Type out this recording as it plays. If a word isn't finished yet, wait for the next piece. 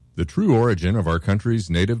The true origin of our country's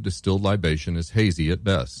native distilled libation is hazy at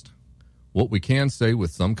best. What we can say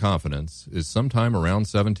with some confidence is sometime around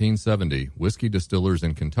 1770, whiskey distillers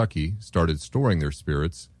in Kentucky started storing their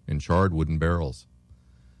spirits in charred wooden barrels.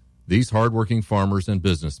 These hard-working farmers and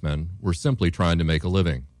businessmen were simply trying to make a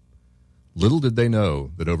living. Little did they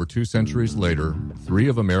know that over 2 centuries later, 3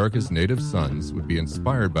 of America's native sons would be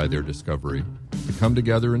inspired by their discovery to come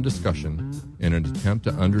together in discussion in an attempt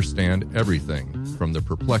to understand everything from the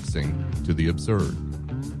perplexing to the absurd.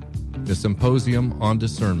 A symposium on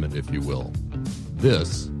discernment, if you will.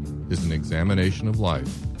 This is an examination of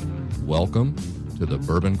life. Welcome to the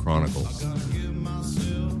Bourbon Chronicles.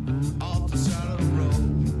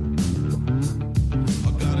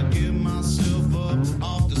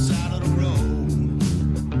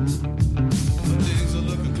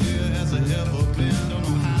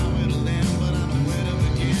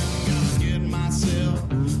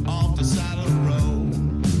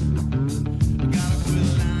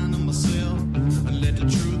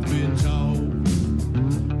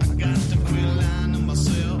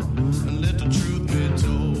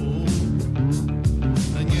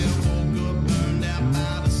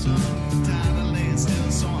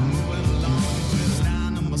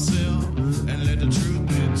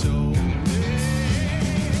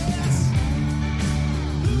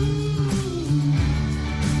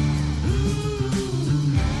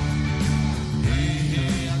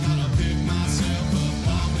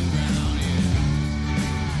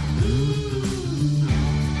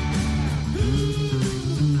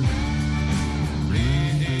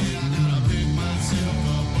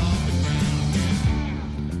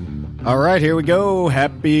 All right, here we go.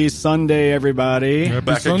 Happy Sunday, everybody.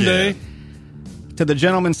 Happy Sunday. To the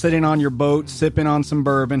gentleman sitting on your boat, sipping on some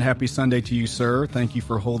bourbon, happy Sunday to you, sir. Thank you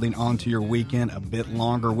for holding on to your weekend a bit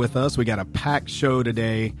longer with us. We got a packed show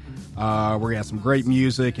today. We're going to have some great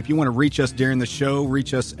music. If you want to reach us during the show,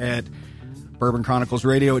 reach us at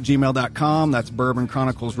bourbonchronicsradio@gmail.com. That's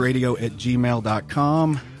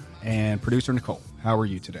bourbonchronicsradio@gmail.com. And producer Nicole, how are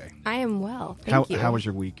you today? I am well, thank you. How was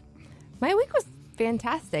your week? My week was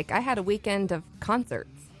fantastic. I had a weekend of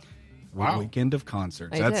concerts. Wow. Weekend of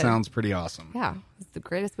concerts. I That did. Sounds pretty awesome. Yeah, it's the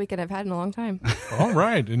greatest weekend I've had in a long time. All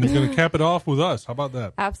right, and you're going to cap it off with us. How about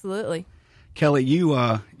that? Absolutely. Kelly, you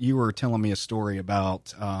were telling me a story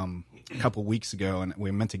about a couple weeks ago, and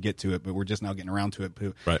we meant to get to it, but we're just now getting around to it.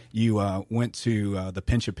 Right. You went to the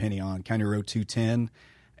Pinch a Penny on County Road 210,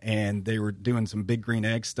 and they were doing some Big Green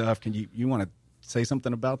Egg stuff. Can you want to say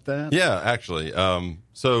something about that? Yeah, actually.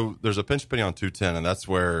 So there's a Pinch a Penny on 210, and that's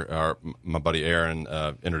where my buddy Aaron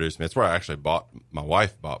introduced me. It's where I actually my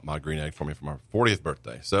wife bought my green egg for me for my 40th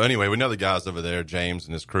birthday. So anyway, we know the guys over there, James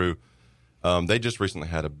and his crew. They just recently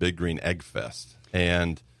had a Big Green Egg Fest,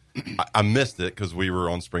 and I missed it because we were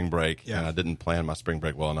on spring break, and I didn't plan my spring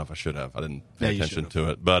break well enough. I should have. I didn't pay attention to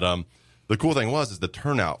it. But the cool thing is the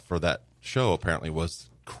turnout for that show apparently was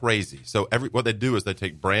crazy. So what they do is they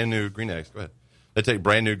take brand new green eggs. Go ahead. They take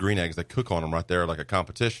brand new green eggs, they cook on them right there like a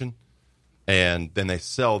competition, and then they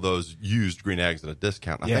sell those used green eggs at a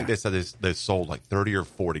discount. I think they said they sold like 30 or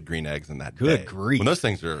 40 green eggs in that day. Good grief. When those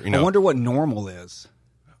things are, I wonder what normal is.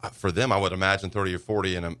 For them, I would imagine 30 or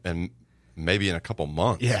 40 and maybe in a couple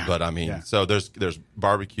months. Yeah. But, so there's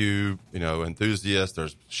barbecue, enthusiasts,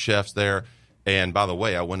 there's chefs there. And by the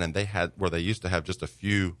way, I went and they had where they used to have just a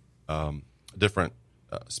few different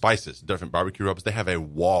spices, different barbecue rubs. They have a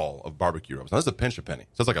wall of barbecue rubs. Now, this is a Pinch a Penny.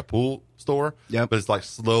 So it's like a pool store, but it's like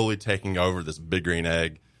slowly taking over this Big Green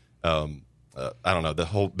Egg. I don't know, the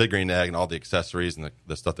whole Big Green Egg and all the accessories and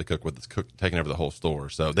the stuff they cook with is taking over the whole store.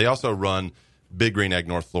 So they also run Big Green Egg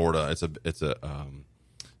North Florida. It's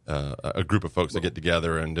a group of folks that get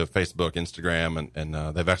together and do Facebook, Instagram,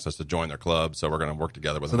 and they've asked us to join their club, so we're going to work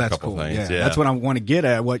together with them a couple things. Yeah. That's what I want to get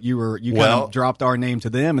at. What you kind of dropped our name to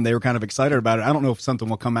them, and they were kind of excited about it. I don't know if something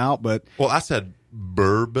will come out, but I said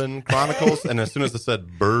Bourbon Chronicles, and as soon as I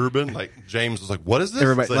said Bourbon, like James was like, "What is this?"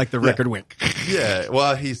 Everybody like the record went. Yeah,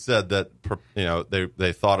 well, he said that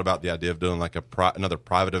they thought about the idea of doing like another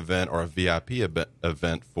private event or a VIP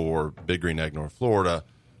event for Big Green Egg North Florida,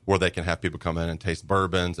 where they can have people come in and taste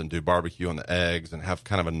bourbons and do barbecue on the eggs and have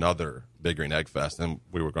kind of another Big Green Egg Fest. And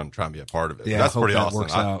we were going to try and be a part of it. Yeah, that's pretty that awesome.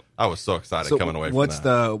 Works out. I was so excited coming away from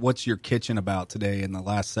that. What's your kitchen about today in the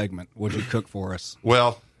last segment? What'd you cook for us?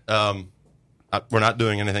 Well, we're not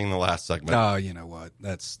doing anything in the last segment. Oh, you know what?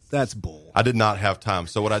 That's bull. I did not have time.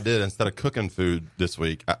 So what I did, instead of cooking food this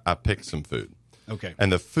week, I picked some food. Okay.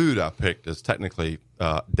 And the food I picked is technically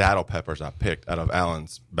daddle peppers I picked out of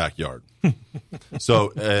Alan's backyard.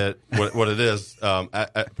 So what it is,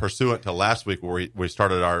 pursuant to last week where we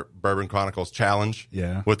started our Bourbon Chronicles challenge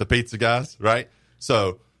with the pizza guys, right?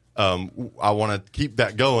 So I want to keep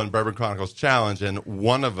that going, Bourbon Chronicles Challenge, and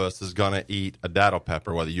one of us is going to eat a daddle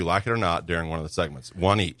pepper, whether you like it or not, during one of the segments.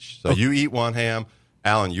 One each. So you eat one ham,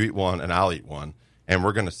 Alan, you eat one, and I'll eat one, and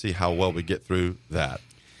we're going to see how well we get through that.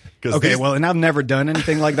 Okay, well, and I've never done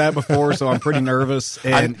anything like that before, so I'm pretty nervous,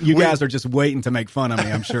 and you guys are just waiting to make fun of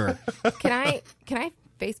me, I'm sure. Can I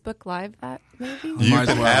Facebook Live that, maybe? You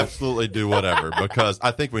can absolutely do whatever, because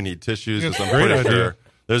I think we need tissues, because I'm pretty sure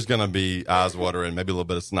there's going to be eyes watering, maybe a little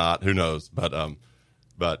bit of snot, who knows, but I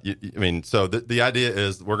mean, so the idea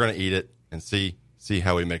is we're going to eat it and see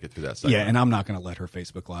how we make it through that segment. Yeah, and I'm not going to let her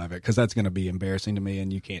Facebook Live it, because that's going to be embarrassing to me,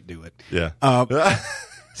 and you can't do it. Yeah.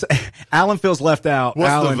 So, Alan feels left out.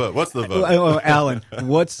 What's the vote? Alan,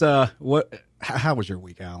 how was your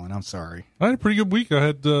week, Alan? I'm sorry. I had a pretty good week. I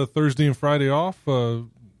had Thursday and Friday off. The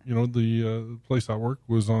place I work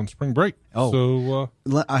was on spring break. Oh, so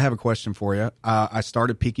I have a question for you. I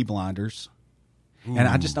started Peaky Blinders, and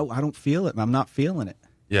I don't feel it. I'm not feeling it.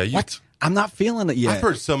 Yeah, what? I'm not feeling it yet. I've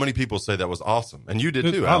heard so many people say that was awesome, and you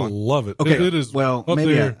did too, I Alan. love it. Okay, it is. Well,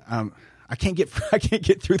 maybe I can't get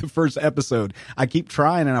through the first episode. I keep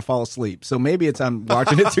trying and I fall asleep. So maybe I'm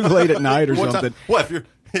watching it too late at night or something. What if you're?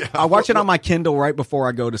 Yeah, I watch it on my Kindle right before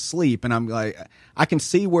I go to sleep, and I'm like, I can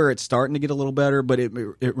see where it's starting to get a little better. But it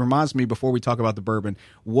reminds me, before we talk about the bourbon,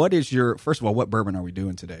 first of all, what bourbon are we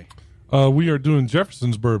doing today? We are doing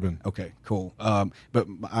Jefferson's bourbon. Okay, cool. But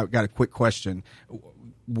I've got a quick question.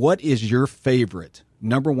 What is your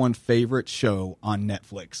number one favorite show on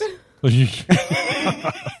Netflix?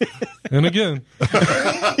 And again,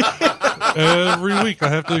 every week I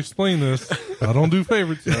have to explain this. I don't do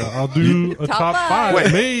favorites. I'll do a top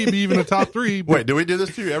five, maybe even a top three. Wait, do we do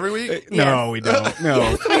this to you every week? No, we don't.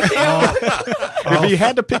 No. If you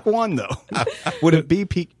had to pick one, though, would it be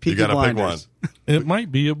Peaky Blinders? It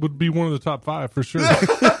might be. It would be one of the top five for sure. Or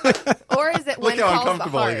is it When Calls the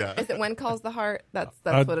Heart? Is it When Calls the Heart? That's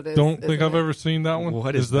what it is. I don't think I've ever seen that one.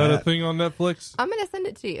 What is that a thing on Netflix? I'm going to send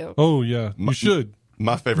it to you. Oh, yeah. You should.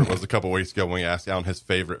 My favorite was a couple weeks ago when we asked Alan his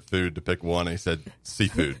favorite food to pick one, and he said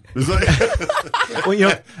seafood. Well,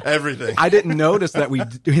 everything. I didn't notice that we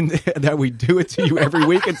do it to you every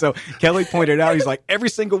week, and so Kelly pointed out, he's like, every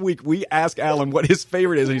single week we ask Alan what his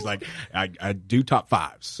favorite is, and he's like, I do top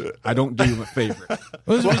fives. I don't do a favorite.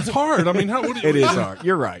 It's hard. I mean, it is hard.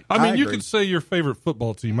 You're right. I mean, you could say your favorite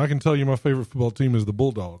football team. I can tell you my favorite football team is the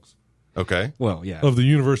Bulldogs. Okay. Well, yeah. Of the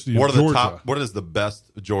University of Georgia. What is the best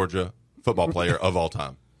Georgia football player of all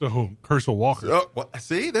time? Oh, Herschel Walker. Oh,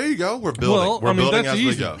 see, there you go. We're building. We're building as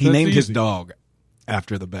we go. He named his dog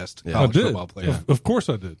after the best college football player. Yeah. Of course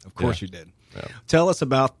I did. Of course you did. Yeah. Tell us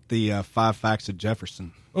about the 5 facts of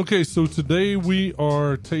Jefferson. Okay, so today we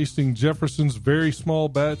are tasting Jefferson's very small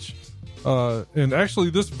batch. And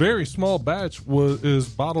actually, this very small batch is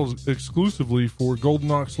bottled exclusively for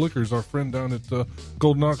Golden Ox Liquors. Our friend down at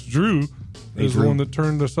Golden Ox, Drew, is the one that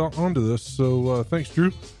turned us onto this. So thanks,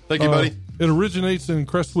 Drew. Thank you, buddy. It originates in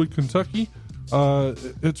Crestwood, Kentucky.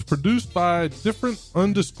 It's produced by different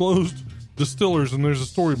undisclosed distillers, and there's a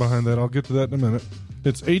story behind that. I'll get to that in a minute.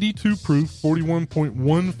 It's 82 proof,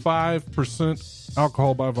 41.15%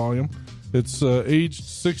 alcohol by volume. It's aged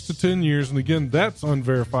 6 to 10 years, and again, that's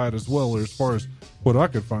unverified as well, as far as what I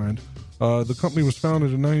could find. The company was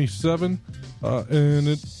founded in '97, and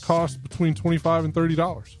it cost between $25 and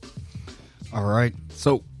 $30. All right,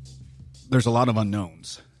 so there's a lot of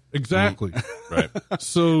unknowns. Exactly. Right.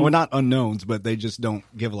 So, well, not unknowns, but they just don't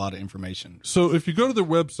give a lot of information. So if you go to their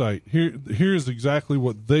website, here's exactly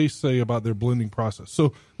what they say about their blending process.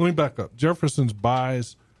 So let me back up. Jefferson's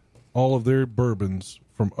buys all of their bourbons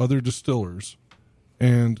from other distillers,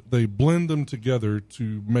 and they blend them together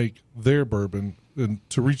to make their bourbon and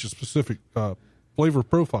to reach a specific flavor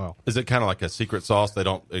profile. Is it kind of like a secret sauce? They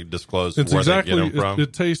don't disclose where they get them from?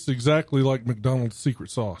 It tastes exactly like McDonald's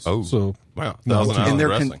secret sauce. Oh, so wow! And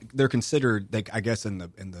they're considered, I guess, in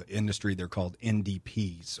the industry, they're called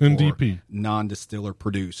NDPs. NDP, non-distiller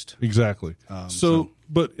produced. Exactly.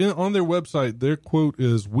 But on their website, their quote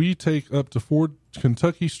is, "We take up to 4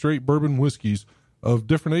 Kentucky straight bourbon whiskeys of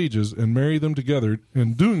different ages and marry them together.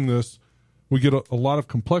 In doing this, we get a lot of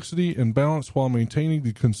complexity and balance while maintaining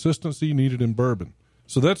the consistency needed in bourbon."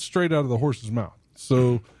 So that's straight out of the horse's mouth.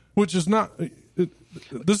 So, which is not,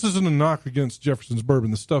 this isn't a knock against Jefferson's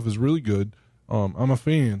bourbon. The stuff is really good. I'm a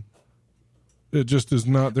fan. It just is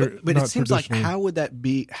not there. But it seems like, how would that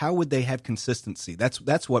be? How would they have consistency?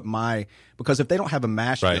 That's what because if they don't have a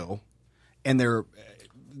mash bill and they're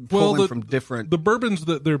pulling from different, the bourbons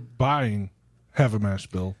that they're buying have a mash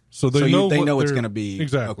bill, so they know it's going to be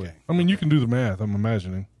exactly. Okay. I mean, you can do the math. I'm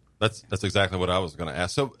imagining that's exactly what I was going to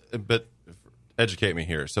ask. So, but educate me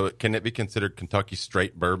here. So can it be considered Kentucky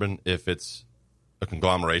straight bourbon if it's a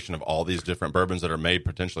conglomeration of all these different bourbons that are made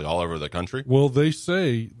potentially all over the country? Well, they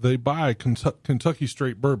say they buy Kentucky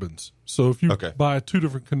straight bourbons. So if you buy 2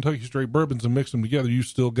 different Kentucky straight bourbons and mix them together, you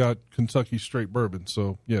still got Kentucky straight bourbon.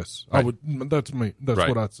 So yes, I would. That's me. That's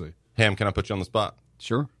what I'd say. Ham, can I put you on the spot?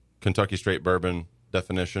 Sure. Kentucky straight bourbon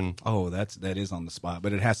definition. Oh, that is on the spot,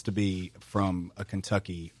 but it has to be from a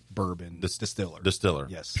Kentucky bourbon distiller. Distiller,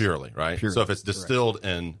 yes, purely, right? Purely, so if it's distilled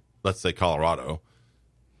in, let's say, Colorado,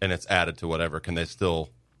 and it's added to whatever, can they still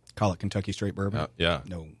call it Kentucky straight bourbon? Yeah.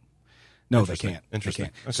 No, they can't. Interesting. They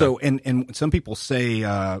can't. Okay. So, and some people say,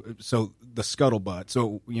 so the scuttlebutt.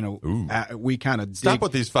 So, we kind of stop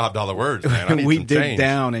with these $5 words, man. I need we some dig change.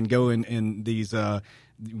 down and go in these,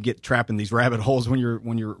 get trapped in these rabbit holes when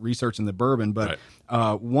you're researching the bourbon. But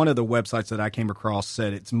one of the websites that I came across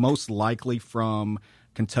said it's most likely from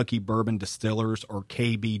Kentucky Bourbon Distillers or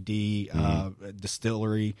KBD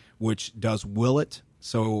Distillery, which does Willet.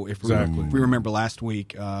 So if we remember last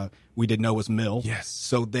week, we did Noah's Mill. Yes.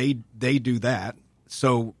 So they do that.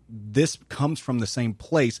 So this comes from the same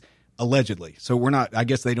place, allegedly. So we're not. I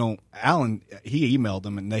guess they don't. Alan, he emailed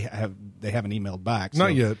them, and they haven't emailed back. So,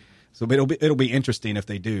 not yet. So it'll be interesting if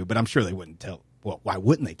they do. But I'm sure they wouldn't tell. Well, why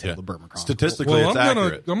wouldn't they tell the Bourbon Chronicles? Statistically, it's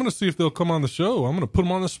accurate. I'm going to see if they'll come on the show. I'm going to put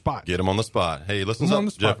them on the spot. Get them on the spot. Hey, listen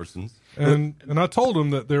up, Jeffersons. And I told them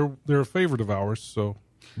that they're a favorite of ours. So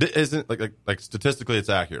isn't like statistically it's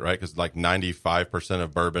accurate, right? Because like 95%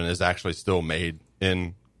 of bourbon is actually still made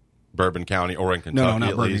in Bourbon County or in Kentucky.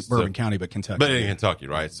 No, not Bourbon County, but Kentucky. But in Kentucky,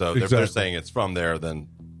 right? So if they're saying it's from there, then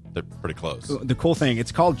they're pretty close. The cool thing,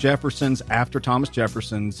 it's called Jefferson's after Thomas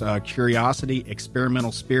Jefferson's curiosity,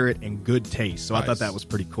 experimental spirit, and good taste. So nice. I thought that was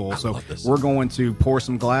pretty cool. So we're going to pour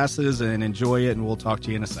some glasses and enjoy it, and we'll talk to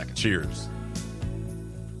you in a second. Cheers.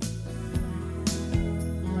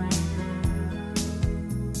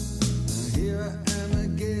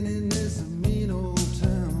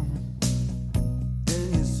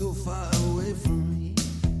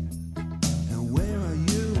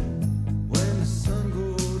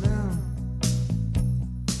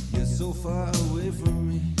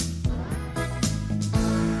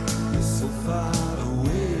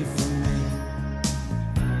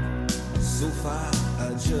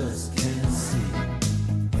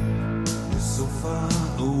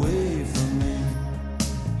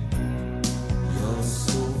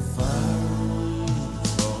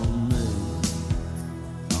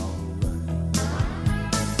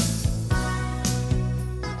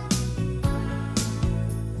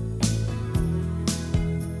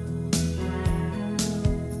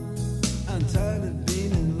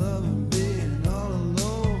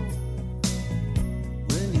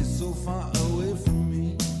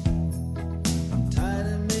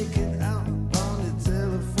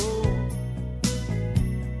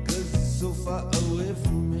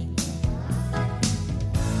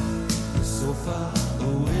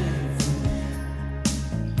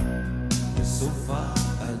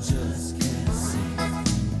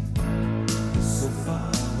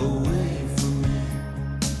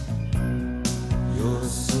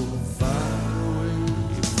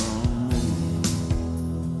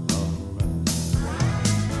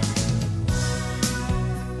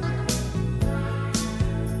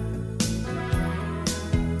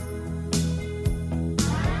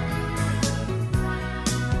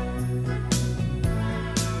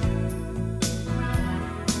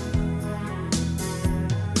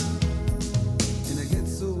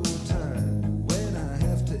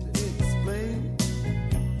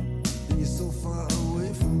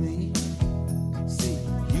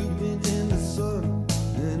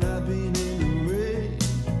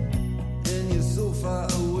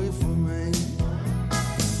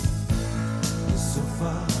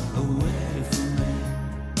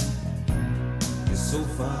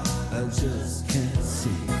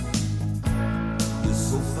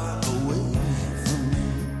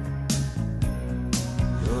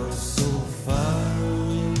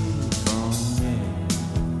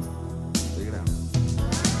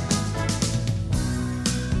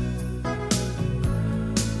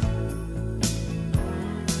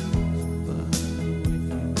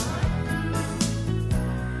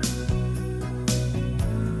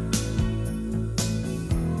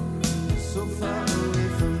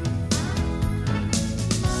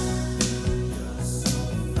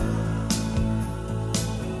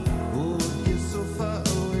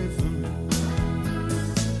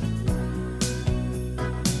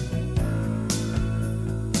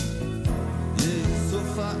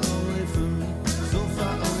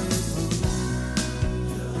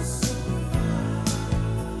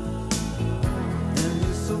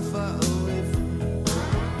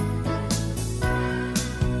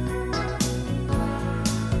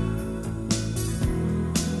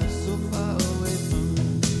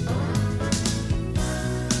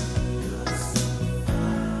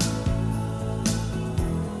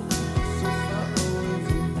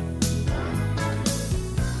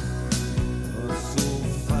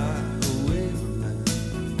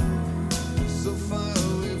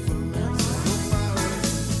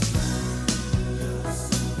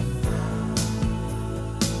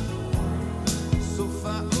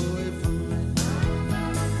 far away from me.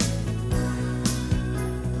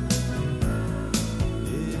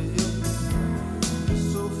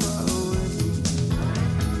 So far away from me.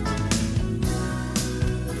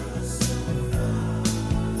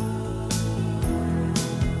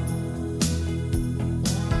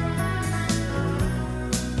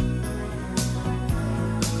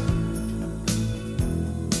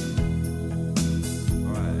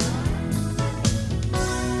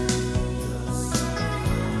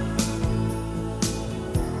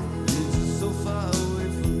 It's so far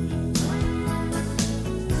away from me.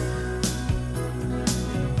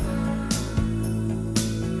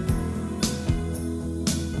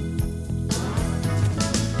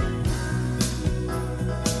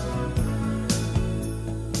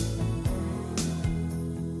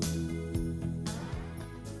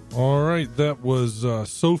 All right, that was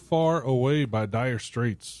So Far Away by Dire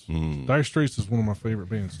Straits. Dire Straits is one of my favorite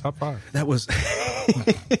bands. Top 5. That was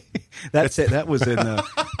that's it. That was in the.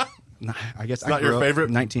 I guess not your favorite?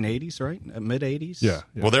 1980s, right? Mid 80s. Yeah.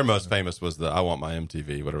 Well, their most famous was the "I Want My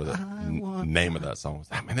MTV," whatever the name of that song was.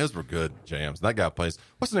 I mean, those were good jams. And that guy plays.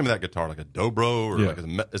 What's the name of that guitar? Like a dobro, or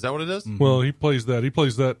Yeah. is that what it is? Well, he plays that. He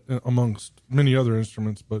plays that amongst many other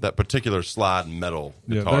instruments, but That particular slide metal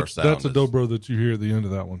yeah, guitar that's, sound. that's a dobro that you hear at the end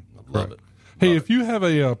of that one. Love it. Hey, Love if you have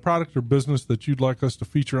a product or business that you'd like us to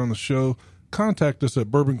feature on the show, contact us at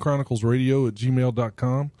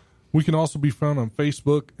bourbonchroniclesradio@gmail.com. We can also be found on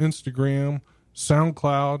Facebook, Instagram,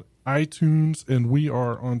 SoundCloud, iTunes, and we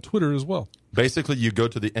are on Twitter as well. Basically, you go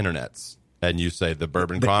to the internets and you say the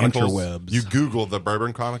Bourbon Chronicles. interwebs. You Google the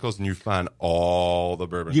Bourbon Chronicles and you find all the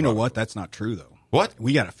Bourbon You know Chronicles. what? That's not true though. What?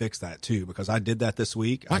 We got to fix that too because I did that this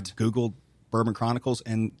week. What? I Googled Bourbon Chronicles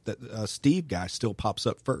and the Steve guy still pops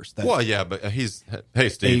up first. That, Well, yeah, but hey,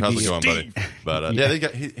 Steve, how's it going, buddy? But yeah,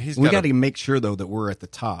 he's we got got to make sure though that we're at the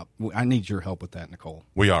top. I need your help with that, Nicole.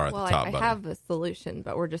 we are at Well, the top, I buddy. have a solution,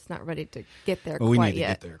 but we're just not ready to get there But we quite need to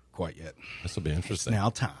yet. get there quite yet. This will be It's interesting. now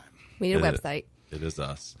time. We need a It is. website. It is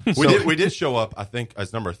us. We did show up, I think,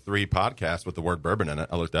 as number 3 podcast with the word bourbon in it.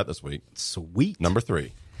 I looked at this week. Sweet. Number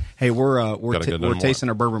 3. Hey, we're Gotta get we're more. tasting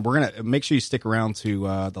our bourbon. We're gonna make sure you stick around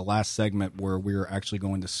to the last segment where we're actually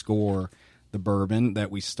going to score the bourbon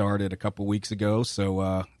that we started a couple weeks ago.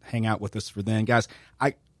 So hang out with us for then, guys.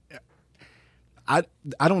 I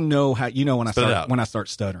don't know how when Spit it out. I start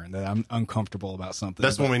stuttering that I'm uncomfortable about something.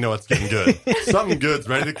 That's but, when we know it's getting good. Something good's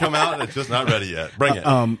ready to come out, and it's just not ready yet. Bring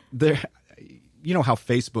it. there. You know how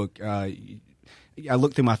Facebook. I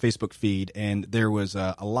looked through my Facebook feed, and there was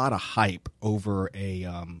a lot of hype over a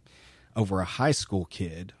high school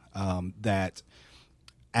kid that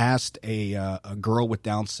asked a girl with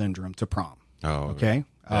Down syndrome to prom. Oh, Okay.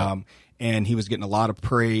 Yeah. And he was getting a lot of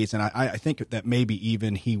praise, and I think that maybe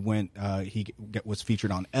even he was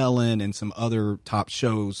featured on Ellen and some other top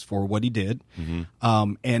shows for what he did.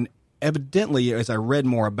 Mm-hmm. And evidently, as I read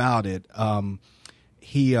more about it,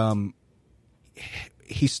 he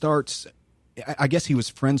starts. I guess he was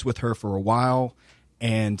friends with her for a while,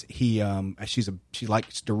 and she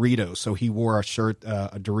likes Doritos, so he wore a shirt,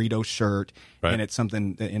 a Doritos shirt, Right. and it's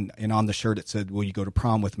something, and on the shirt it said, "Will you go to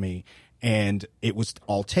prom with me?" And it was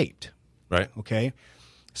all taped. Right. Okay,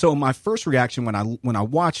 so my first reaction when I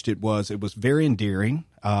watched it was very endearing.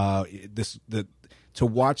 To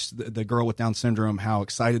watch the girl with Down syndrome, how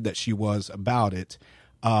excited that she was about it,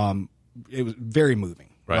 it was very moving.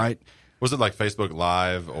 Right. Was it like Facebook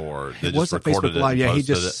Live, or they It just wasn't recorded Facebook it Live. and Yeah,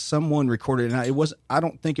 posted someone recorded it. And it was. I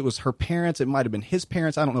don't think it was her parents. It might have been his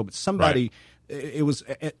parents. I don't know, but somebody. It was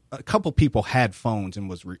a couple people had phones and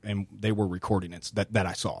and they were recording it that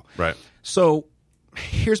I saw. Right. So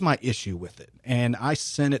here's my issue with it, and I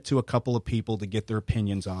sent it to a couple of people to get their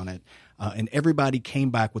opinions on it, and everybody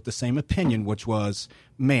came back with the same opinion, which was,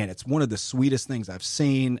 man, it's one of the sweetest things I've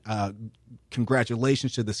seen.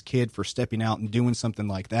 Congratulations to this kid for stepping out and doing something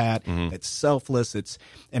like that. Mm-hmm. It's selfless.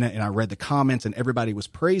 And I read the comments, and everybody was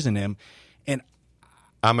praising him, and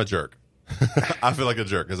I'm a jerk. I feel like a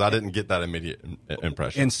jerk because I didn't get that immediate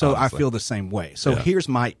impression. And so honestly. I feel the same way. So here's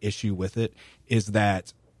my issue with it is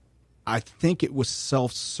that I think it was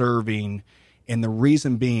self-serving, and the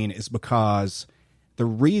reason being is because the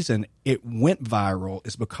reason it went viral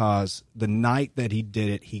is because the night that he did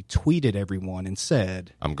it, he tweeted everyone and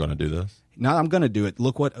said, I'm going to do this. "Now I'm going to do it.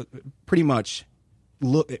 Look what pretty much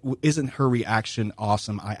look, isn't her reaction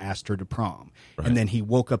awesome? I asked her to prom." Right. And then he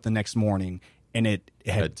woke up the next morning and it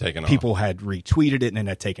had taken people had retweeted it and it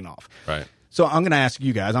had taken off. Right. So I'm going to ask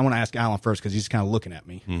you guys. I want to ask Alan first because he's kind of looking at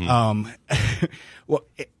me. Well,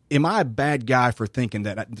 am I a bad guy for thinking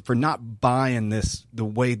that, for not buying this the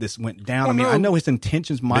way this went down? Well, I mean, no. I know his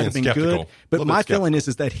intentions might have been skeptical. good, but Little my bit feeling is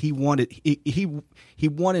that he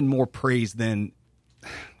wanted more praise than,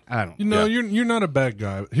 I don't know. You're not a bad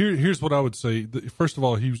guy. Here's what I would say. First of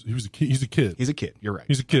all, he's a kid. He's a kid. He's a kid. You're right.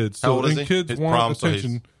 He's a kid. So How old is and he? kids His want prom, so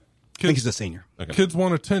attention. I think he's a senior. Okay. Kids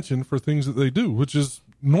want attention for things that they do, which is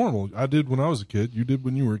normal. I did when I was a kid. You did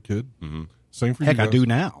when you were a kid. Mm-hmm. Same for Heck, you guys. I do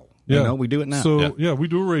now. Yeah. You know, we do it now. So yeah, we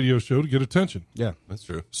do a radio show to get attention. Yeah. That's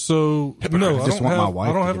true. So no, I just don't want my have, wife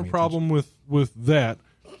I don't to have give a me problem with that.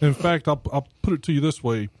 In fact, I'll put it to you this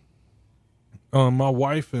way. My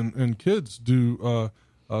wife and kids do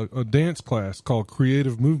a dance class called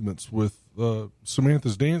Creative Movements with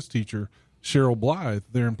Samantha's dance teacher Cheryl Blythe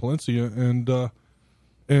there in Palencia,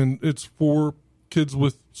 and it's for kids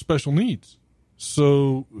with special needs.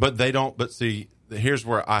 So, But they don't. But see, here's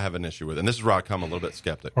where I have an issue with it, and this is where I come a little bit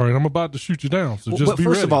skeptic. all right, I'm about to shoot you down. So just But be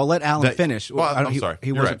first ready. of all, let Alan That- finish. Well, I'm sorry. He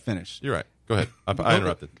You're wasn't right. finished. You're right. Go ahead. I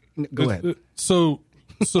interrupted. Go ahead. So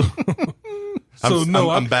no,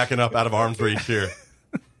 I'm backing up out of arm's reach here.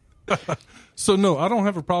 So no, I don't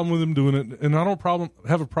have a problem with him doing it, and I don't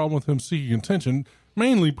have a problem with him seeking attention,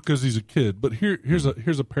 mainly because he's a kid. But here's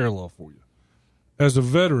a parallel for you. As a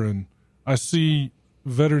veteran, I see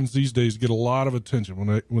veterans these days get a lot of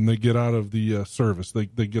attention when they get out of the service. They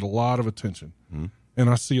get a lot of attention, and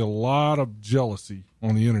I see a lot of jealousy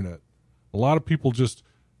on the internet. A lot of people just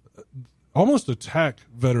almost attack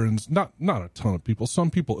veterans. Not a ton of people.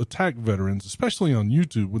 Some people attack veterans, especially on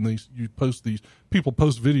YouTube when you post these. People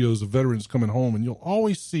post videos of veterans coming home, and you'll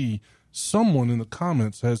always see someone in the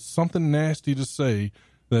comments has something nasty to say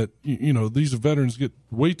that these veterans get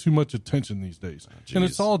way too much attention these days, and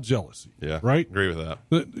it's all jealousy. Yeah, right. Agree with that.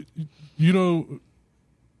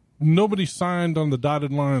 Nobody signed on the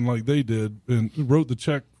dotted line like they did and wrote the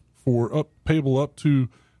check for payable up to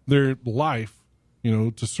their life.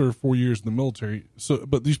 To serve 4 years in the military. So,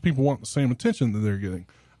 but these people want the same attention that they're getting.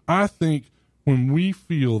 I think when we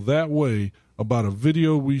feel that way about a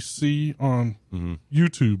video we see on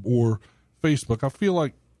YouTube or Facebook, I feel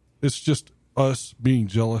like it's just us being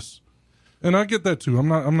jealous. And I get that too. I'm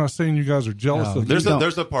not saying you guys are jealous of There's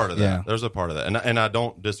a part of that. Yeah. There's a part of that, and I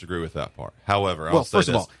don't disagree with that part. However, Well, first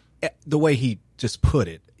of all, the way he just put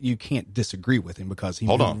it, you can't disagree with him because he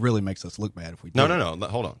really makes us look bad if we do. No.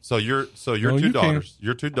 Hold on. So your two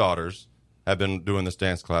daughters have been doing this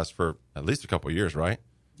dance class for at least a couple of years, right?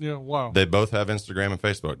 Yeah. Wow. They both have Instagram and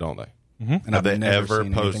Facebook, don't they? And Have I've they never ever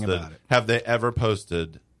seen anything posted? about it. Have they ever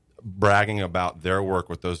posted bragging about their work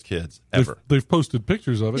with those kids ever? They've posted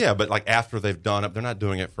pictures of it. Yeah, but like after they've done it, they're not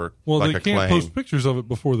doing it for Well, like they a can't claim. post pictures of it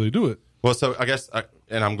before they do it. Well, so I guess,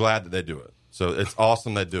 and I'm glad that they do it. So it's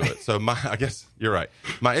awesome they do it. So I guess you're right.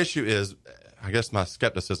 My issue is, I guess my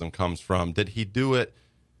skepticism comes from, did he do it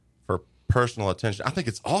for personal attention? I think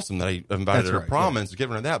it's awesome that he invited her to prom and is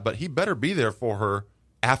giving her that, but he better be there for her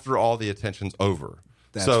after all the attention's over.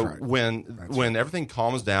 That's so right. when everything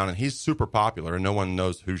calms down and he's super popular and no one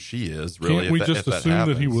knows who she is, really, Can't we if just that assume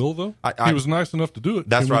that he happens. will, though? I he was nice enough to do it.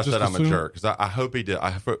 That's Can why we I said just I'm a assume? jerk, because I hope he did. I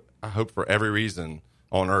hope for every reason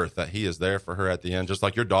on earth that he is there for her at the end, just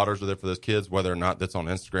like your daughters are there for those kids, whether or not that's on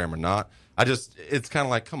Instagram or not. It's kind of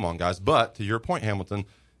like, come on, guys. But to your point, Hamilton,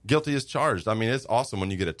 guilty is charged. I mean, it's awesome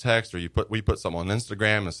when you get a text or we put something on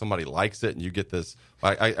Instagram and somebody likes it and you get this.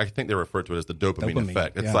 I think they refer to it as the dopamine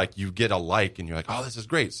effect. It's like you get a like and you're like, oh, this is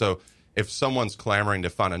great. So if someone's clamoring to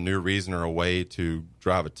find a new reason or a way to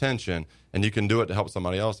drive attention and you can do it to help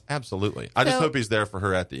somebody else, absolutely. I just hope he's there for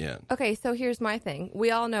her at the end. Okay, so here's my thing.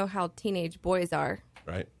 We all know how teenage boys are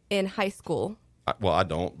Right? in high school. I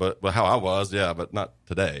don't, but how I was, yeah, but not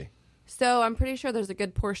today. So I'm pretty sure there's a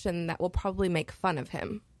good portion that will probably make fun of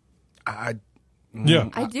him. Yeah.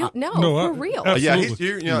 I do. No, no, for real.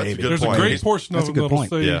 absolutely. Yeah, that's a good There's point. a great portion of That's a them good that'll point.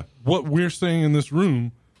 say Yeah. what we're saying in this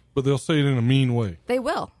room, but they'll say it in a mean way. They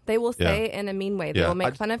will. They will say Yeah. in a mean way. They Yeah. will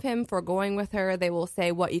make fun of him for going with her. They will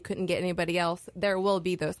say what you couldn't get anybody else. There will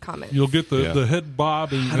be those comments. You'll get Yeah. the head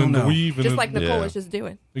bob and don't the know. weave. And Just like Nicole Yeah. was just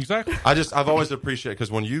doing. Exactly. I've always appreciated,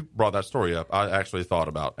 because when you brought that story up, I actually thought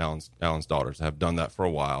about Alan's daughters have done that for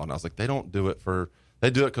a while, and I was like, they do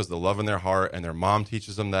it because the love in their heart, and their mom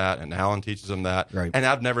teaches them that, and Alan teaches them that, Right. and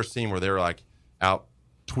I've never seen where they're like out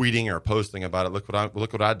tweeting or posting about it. Look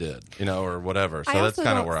what I did, or whatever. So I that's also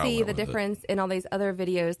kind of don't where I see went the with it. difference in all these other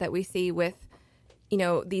videos that we see with,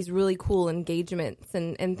 these really cool engagements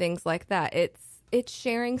and things like that. it's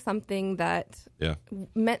sharing something that Yeah.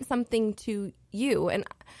 meant something to you. And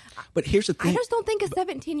But here's the thing. I just don't think a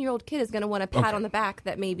 17-year-old kid is going to want a pat on the back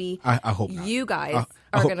that maybe I hope not. you guys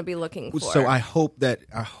I are hope- going to be looking for. So I hope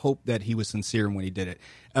that he was sincere when he did it,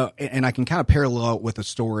 and I can kind of parallel it with a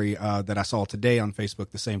story that I saw today on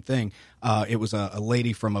Facebook. The same thing. It was a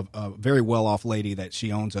lady from a very well off lady that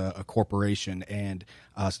she owns a corporation, and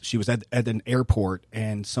she was at an airport,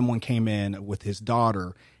 and someone came in with his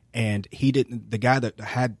daughter. And he didn't. The guy that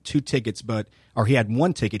had 2 tickets, he had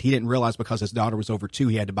 1 ticket. He didn't realize because his daughter was over 2,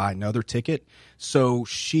 he had to buy another ticket. So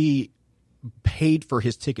she paid for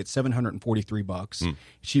his ticket $743.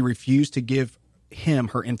 She refused to give him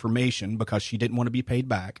her information because she didn't want to be paid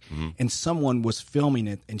back. And someone was filming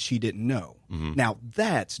it, and she didn't know. Now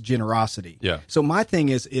that's generosity. Yeah. So my thing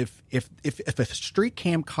is, if a street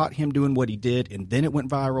cam caught him doing what he did, and then it went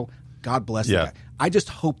viral, God bless the guy. I just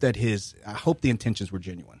hope that I hope the intentions were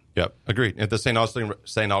genuine. Yep, agreed. At the St. Augustine,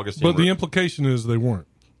 But the implication is they weren't.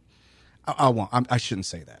 I shouldn't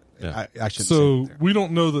say that. Yeah. I shouldn't. So say that. we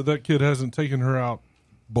don't know that kid hasn't taken her out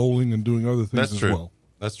bowling and doing other things That's as true. well.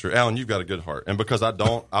 That's true. Alan, you've got a good heart. And because I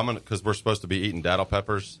don't, because we're supposed to be eating daddle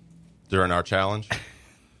peppers during our challenge,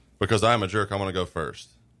 because I'm a jerk, I'm going to go first.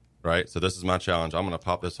 Right? So this is my challenge. I'm going to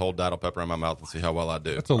pop this whole daddle pepper in my mouth and see how well I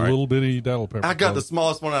do. That's a little bitty daddle pepper. I got the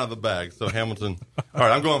smallest one out of the bag. So Hamilton. All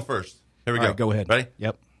right, I'm going first. Here we All go. right, go ahead. Ready?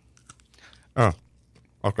 Yep. Oh.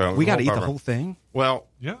 Okay. We got to eat the pepper. whole thing. Well,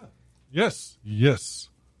 Yeah. Yes. Yes.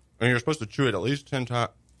 and you're supposed to chew it at least 10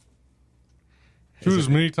 times. Chew as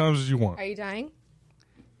many times as you want. Are you dying?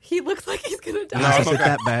 He looks like he's going to die. No, Is it okay.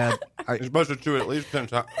 that bad? You're supposed to chew it at least 10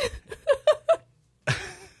 times.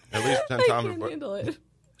 At least 10 I times. can't handle it.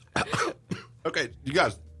 Okay, you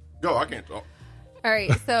guys, go. I can't talk. All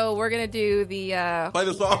right, so we're going to do the Play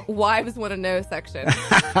the song. wives want to know section.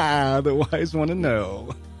 The wise want to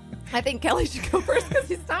know. I think Kelly should go first because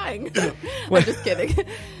he's dying. I'm just kidding.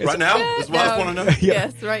 Right now? This is what I want to know.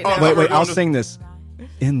 Yes, right now. Wait, we're I'll going to- sing this.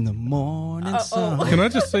 In the morning sun. Can I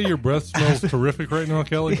just say your breath smells terrific right now,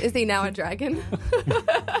 Kelly? Is he now a dragon?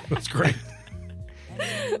 That's great.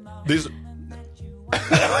 These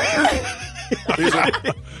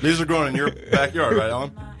these are growing in your backyard, right, Alan?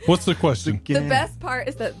 What's the question? The best part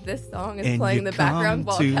is that this song is And playing you in the background come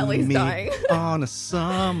while to Kelly's me dying. on a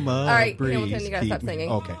summer All right, breeze. Hamilton, you gotta stop Keep me-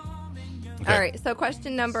 singing. Okay. All right, so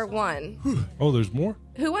question number 1. Oh, there's more?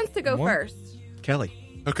 Who wants to go One? first? Kelly.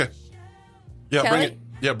 Okay. Yeah, Kelly? bring it.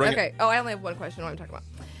 Yeah, bring okay. it. Oh, I only have one question. What I'm talking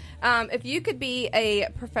about. If you could be a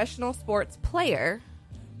professional sports player,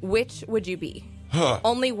 which would you be?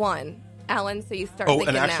 Only one. Alan, so you start Oh, thinking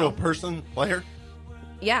an actual now. person player?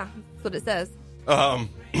 Yeah, that's what it says.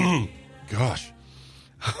 Gosh.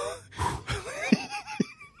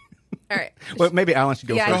 All right. Well, maybe Alan should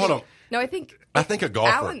go Yeah, first. hold on. No, I think a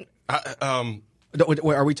golfer. Alan, No, wait,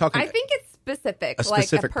 are we talking? I think it's specific, A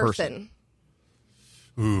specific like a person.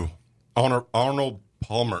 Ooh, Arnold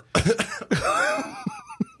Palmer.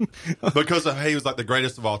 Because he was like the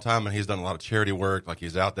greatest of all time, and he's done a lot of charity work. Like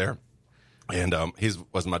he's out there, and he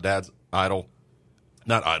was my dad's idol.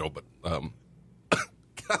 Not idol, but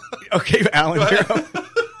Okay, Alan. You're up.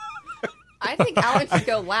 I think Alan should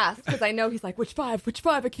go last because I know he's like, which five?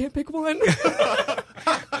 I can't pick one.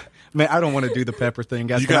 Man, I don't want to do the pepper thing,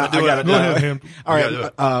 guys. You gotta do it. Go ahead, Ham. All You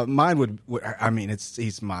gotta right, mine would. I mean,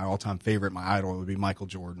 he's my all-time favorite. My idol would be Michael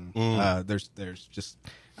Jordan. There's just.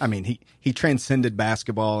 I mean, he transcended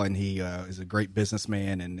basketball, and he is a great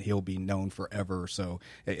businessman, and he'll be known forever. So,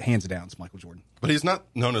 hands down, it's Michael Jordan. But he's not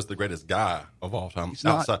known as the greatest guy of all time. He's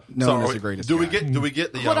not known as the greatest Do we guy.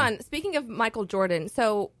 get the? Hold on. Speaking of Michael Jordan,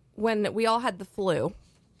 so when we all had the flu,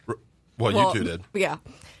 Well, you two did. Yeah.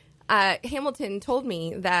 Hamilton told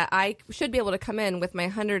me that I should be able to come in with my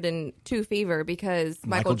 102 fever because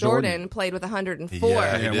Michael Jordan played with 104.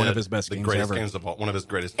 Yeah, he Yeah, did. one of his best games greatest ever. games of all. One of his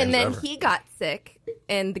greatest And games then ever. he got sick,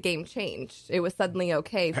 and the game changed. It was suddenly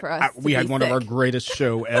okay for us. We to had be one of our sick. greatest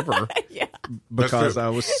show ever Yeah. because true. I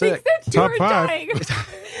was sick. Except you Top were five. dying.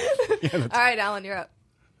 All right, Alan, you're up.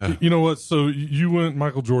 You know what? So you went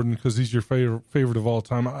Michael Jordan because he's your favorite of all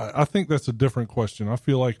time. I think that's a different question. I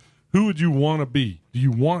feel like, who would you want to be? Do you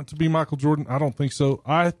want to be Michael Jordan? I don't think so.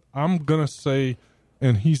 I'm gonna say,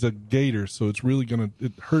 and he's a Gator, so it's really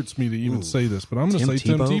it hurts me to even say this, but I'm gonna say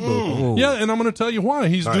Tim Tebow. Yeah, and I'm gonna tell you why.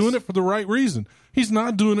 He's doing it for the right reason. He's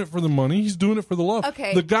not doing it for the money. He's doing it for the love.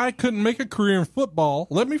 Okay. The guy couldn't make a career in football.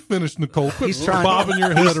 Let me finish, Nicole. Quit He's trying- bobbing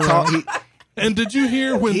your head He's around. And did you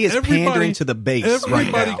hear when He is everybody pandering to the base right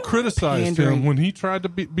everybody now. criticized Pandering. him when he tried to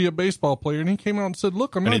be a baseball player, and he came out and said,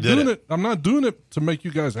 "Look, I'm And not he did doing it. it. I'm not doing it to make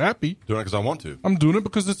you guys happy. doing it because I want to. I'm doing it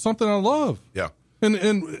because it's something I love." Yeah. And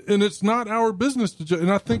it's not our business to judge.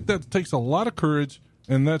 And I think that takes a lot of courage,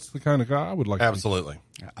 and that's the kind of guy I would like Absolutely.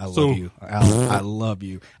 I love you. I love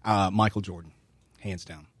you. Michael Jordan, hands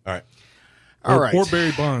down. All right. All right. Or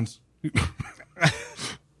Barry Bonds.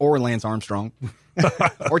 Or Lance Armstrong.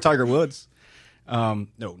 Or Tiger Woods. No,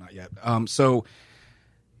 not yet. So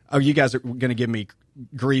you guys are going to give me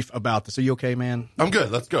grief about this. Are you okay, man? I'm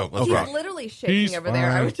good. Let's go. Let's He's rock. literally shaking He's over there.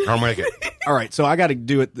 I would I'll make it. All right, so I got to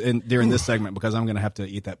do it during this segment because I'm going to have to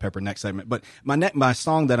eat that pepper next segment. But my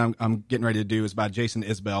song that I'm getting ready to do is by Jason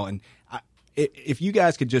Isbell, and if you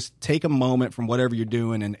guys could just take a moment from whatever you're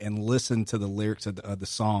doing and listen to the lyrics of the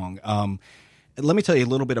song. Let me tell you a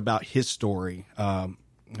little bit about his story.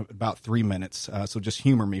 About 3 minutes, so just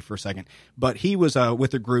humor me for a second. But he was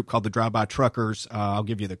with a group called the Drive-By Truckers. I'll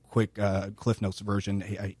give you the quick Cliff Notes version.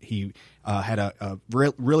 He had a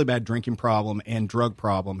really bad drinking problem and drug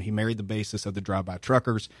problem. He married the bassist of the Drive-By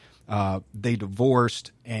Truckers. They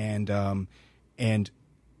divorced, and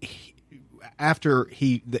after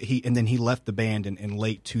he left the band in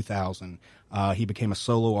late 2000. He became a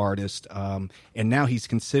solo artist, and now he's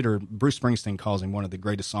considered, Bruce Springsteen calls him one of the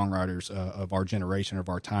greatest songwriters of our generation, of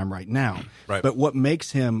our time right now. Right. But what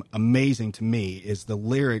makes him amazing to me is the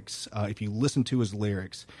lyrics. If you listen to his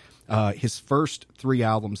lyrics, his first 3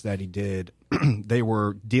 albums that he did, they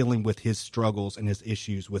were dealing with his struggles and his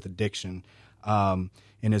issues with addiction.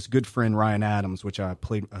 And his good friend Ryan Adams, which I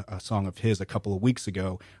played a song of his a couple of weeks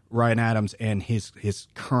ago, Ryan Adams and his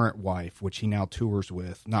current wife, which he now tours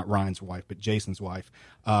with, not Ryan's wife, but Jason's wife,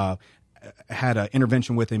 had an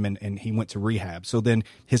intervention with him, and he went to rehab. So then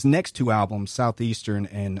his next 2 albums, Southeastern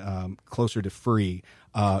and Closer to Free,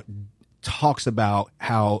 talks about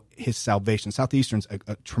how his salvation. Southeastern's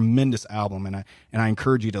a tremendous album, and I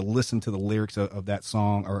encourage you to listen to the lyrics of that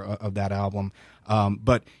song or of that album.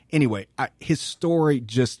 But anyway, his story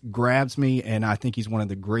just grabs me, and I think he's one of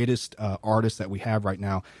the greatest artists that we have right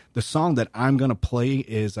now. The song that I'm going to play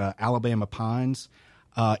is Alabama Pines,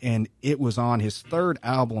 and it was on his 3rd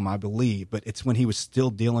album, I believe, but it's when he was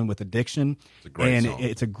still dealing with addiction. It's a great song.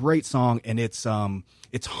 It's a great song, and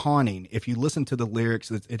it's haunting. If you listen to the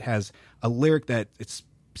lyrics, it has a lyric that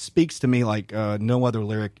speaks to me like no other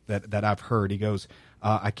lyric that I've heard. He goes,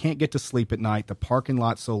 I can't get to sleep at night. The parking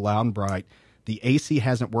lot's so loud and bright. The AC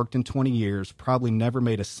hasn't worked in 20 years, probably never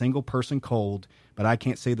made a single person cold, but I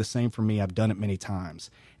can't say the same for me. I've done it many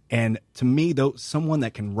times. And to me, though, someone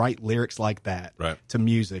that can write lyrics like that to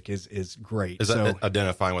music is great. Is that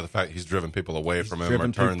identifying with the fact he's driven people away from him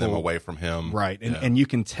or turning them away from him? Right. And you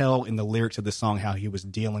can tell in the lyrics of the song how he was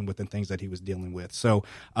dealing with the things that he was dealing with. So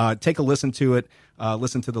take a listen to it,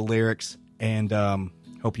 listen to the lyrics, and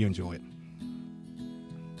hope you enjoy it.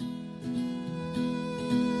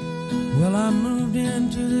 Well, I moved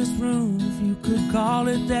into this room, if you could call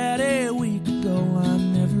it that, a week ago. I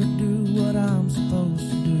never do what I'm supposed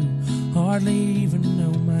to do, hardly even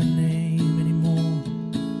know my name anymore.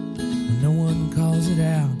 When no one calls it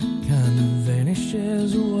out, kind of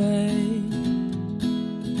vanishes away.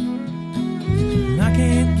 And I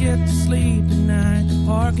can't get to sleep at night, the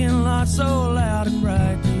parking lot's so loud and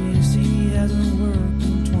bright. The AC hasn't worked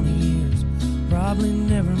in 20 years, probably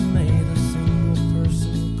never made a single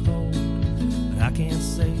person. I can't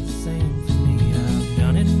say the same for me. I've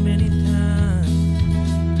done it many times.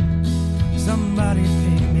 Somebody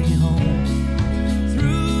take me home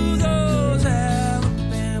through those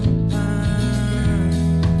Alabama pines.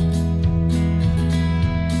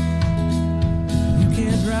 You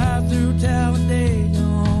can't drive through Talladega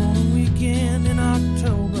on a weekend in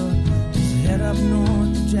October. Just head up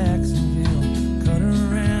north to Jacksonville, cut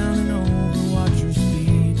around and over, watch your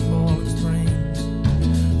speed Bowling Springs.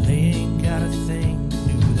 They ain't got a thing to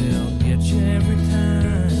do, they'll get you every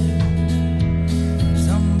time.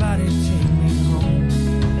 Somebody take me home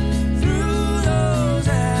through those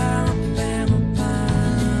Alabama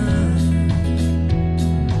pines.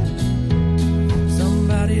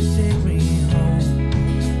 Somebody take me home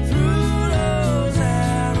through those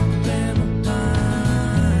Alabama pines.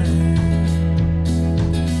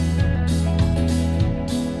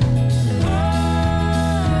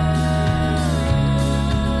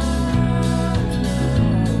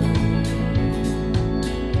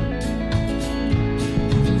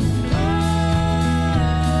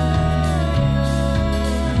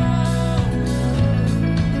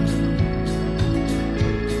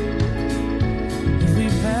 If we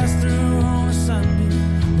pass through on a Sunday,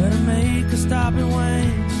 better make a stop at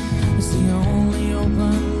Wayne's. It's the only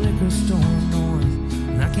open liquor store north,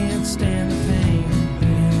 and I can't stand the pain of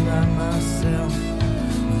being by myself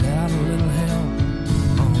without a little help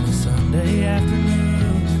on a Sunday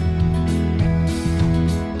afternoon.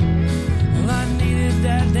 Well, I need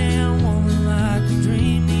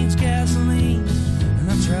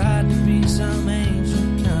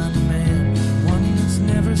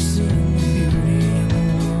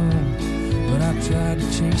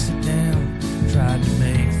chase it down. Tried to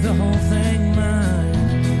make the whole thing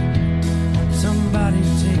mine. Somebody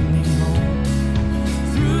take me home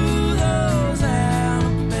through those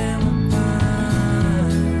Alabama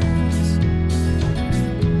pines.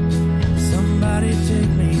 Somebody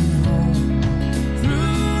take me home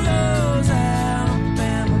through those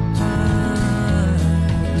Alabama pines.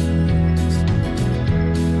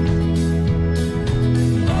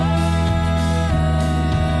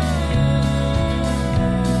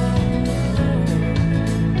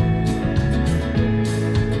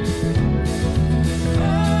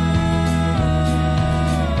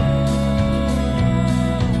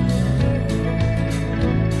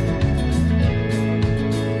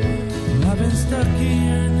 I've been stuck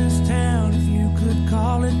here in this town, if you could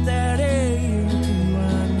call it that, a year or two.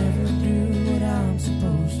 I never do what I'm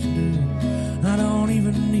supposed to do. I don't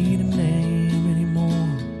even need a name anymore.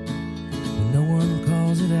 When no one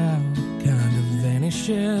calls it out, it kind of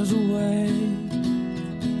vanishes away.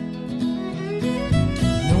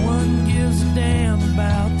 No one gives a damn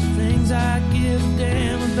about the things I give a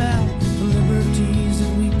damn about. The liberties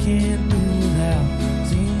that we can't do without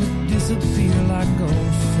seem to disappear like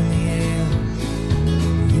ghosts in the air.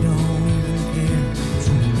 We don't even care.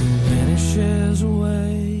 Truly vanishes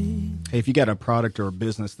away. Hey, if you got a product or a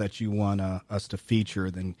business that you want us to feature,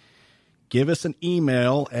 then give us an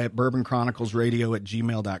email at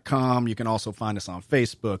bourbonchroniclesradio@gmail.com. You can also find us on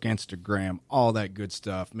Facebook, Instagram, all that good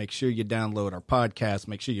stuff. Make sure you download our podcast.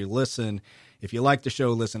 Make sure you listen. If you like the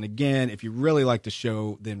show, listen again. If you really like the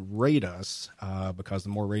show, then rate us, because the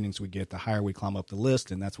more ratings we get, the higher we climb up the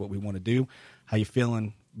list, and that's what we want to do. How you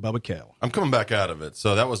feeling, Bubba Kell? I'm coming back out of it.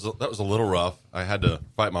 So that was a little rough. I had to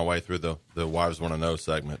fight my way through the Wives Want to Know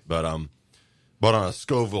segment, but on a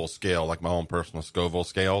Scoville scale, like my own personal Scoville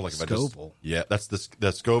scale, like if Scoville? that's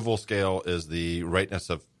the Scoville scale is the rating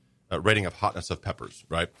of hotness of peppers,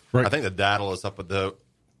 right? Right. I think the daddle is up at the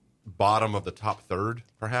bottom of the top third,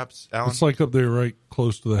 perhaps. Alan, It's like up there, right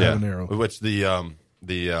close to the habanero. which the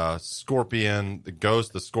scorpion, the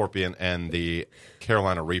ghost, the scorpion, and the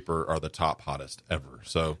Carolina Reaper are the top hottest ever.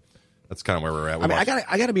 So that's kind of where we're at. I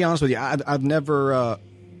got to be honest with you. I've never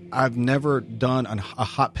done a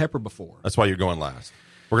hot pepper before. That's why you're going last.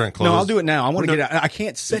 We're going to close. No, I'll do it now. I want to get out. I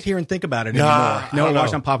can't sit here and think about it Nah, anymore. No, I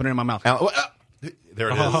watch, know. I'm popping it in my mouth. There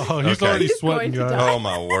it is. Oh, he's Okay. already He's sweating, going to guys. die. Oh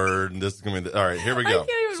my word! This is gonna be all right. Here we I go.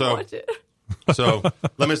 can't even watch it. So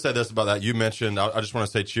let me say this about that. You mentioned. I just want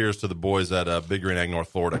to say cheers to the boys at Big Green Egg, North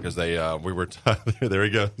Florida, because we were. There he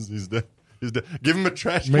goes. He's dead. He's dead. Give him a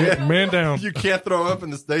trash can. Man down. You can't throw him up in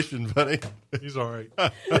the station, buddy. He's all right.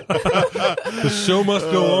 The show must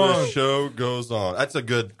go on. The show goes on. That's a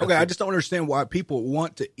good. Okay, I just don't understand why people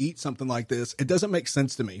want to eat something like this. It doesn't make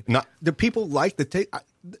sense to me. No. The people like the taste.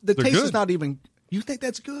 The taste good. is not even. You think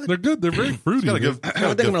that's good? They're good. They're very fruity. Got a good, I got a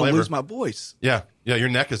think good I'm going to flavor. lose my voice. Yeah. Your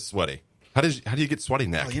neck is sweaty. How do you get sweaty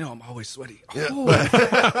neck? Oh, I'm always sweaty. Yeah. Oh,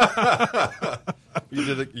 You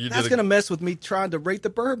that's going to mess with me trying to rate the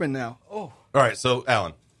bourbon now. Oh, All right, so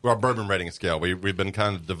Alan, our bourbon rating scale. We've been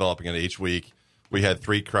kind of developing it each week. We had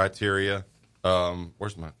 3 criteria.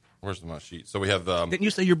 Where's my sheet? So we have. didn't you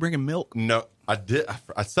say you're bringing milk? No, I did.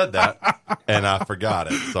 I said that, and I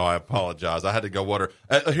forgot it. So I apologize. I had to go water.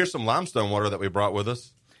 Here's some limestone water that we brought with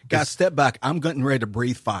us. Guys, step back. I'm getting ready to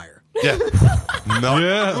breathe fire. Yeah. No.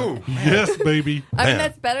 Yeah. Ooh. Yes, baby. I mean, Man.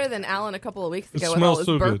 that's better than Alan a couple of weeks It ago with all his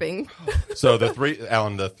smells so good. burping. So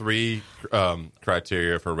the three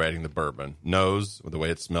criteria for rating the bourbon: nose, the way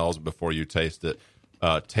it smells before you taste it;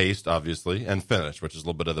 taste, obviously, and finish, which is a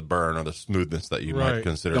little bit of the burn or the smoothness that you might Right.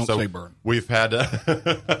 consider. Don't so say burn. We've had.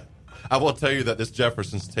 I will tell you that this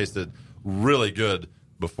Jefferson's tasted really good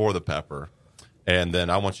before the pepper, and then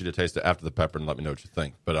I want you to taste it after the pepper and let me know what you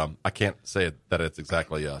think. But I can't say that it's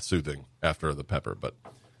exactly soothing after the pepper, but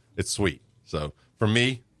it's sweet. So for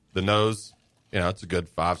me, the nose, it's a good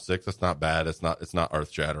 5-6. That's not bad. It's not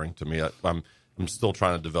earth shattering to me. I'm still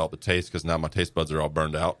trying to develop the taste because now my taste buds are all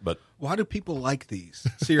burned out. But Why do people like these?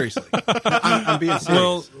 Seriously. I'm being serious.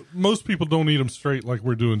 Well, most people don't eat them straight like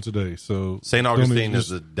we're doing today. So St. don't Augustine even is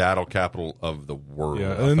the daddle capital of the world.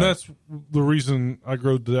 Yeah, I and think. that's the reason I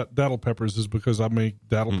grow daddle peppers is because I make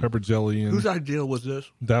daddle pepper jelly and Whose idea was this?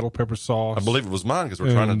 daddle pepper sauce. I believe it was mine because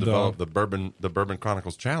we're trying to And, develop the Bourbon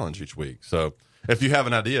Chronicles challenge each week. So if you have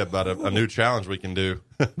an idea about a new challenge we can do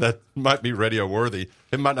that might be radio worthy,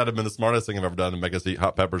 it might not have been the smartest thing I've ever done to make us eat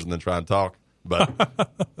hot peppers and then try and talk, but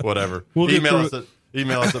whatever. We'll get email through us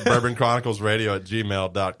at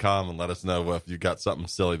bourbonchroniclesradio@gmail.com and let us know if you got something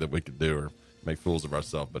silly that we could do or make fools of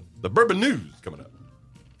ourselves. But the bourbon news coming up.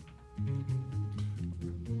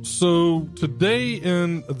 So today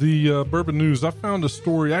in the Bourbon News, I found a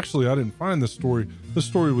story. Actually, I didn't find this story. This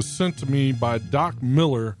story was sent to me by Doc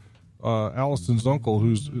Miller, Allison's uncle,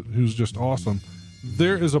 who's just awesome.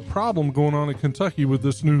 There is a problem going on in Kentucky with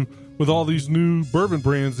all these new bourbon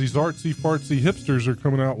brands. These artsy fartsy hipsters are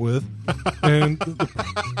coming out with, and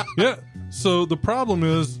so the problem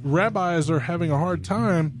is rabbis are having a hard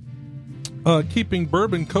time keeping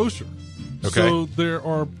bourbon kosher. Okay. So there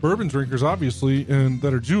are bourbon drinkers, obviously, and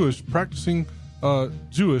that are Jewish, practicing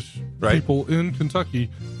Jewish people in Kentucky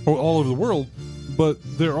or all over the world. But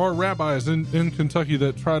there are rabbis in Kentucky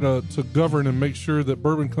that try to govern and make sure that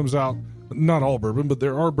bourbon comes out. Not all bourbon, but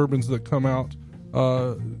there are bourbons that come out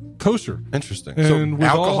kosher. Interesting. And so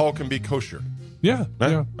alcohol can be kosher. Yeah, Right?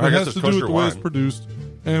 yeah. I It guess has it's to do with kosher the way it's wine. produced.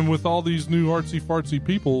 And with all these new artsy fartsy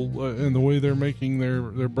people and the way they're making their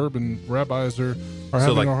bourbon, rabbis are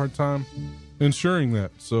having a hard time ensuring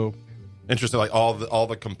that. So Interesting. Like all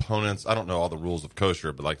the components. I don't know all the rules of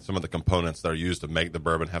kosher, but like some of the components that are used to make the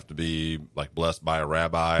bourbon have to be like blessed by a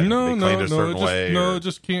rabbi. Be cleaned a certain way. It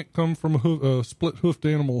just can't come from a split hoofed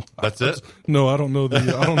animal. That's it. No, I don't know all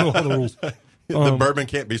the rules. The bourbon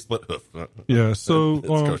can't be split hoof. Yeah, so it's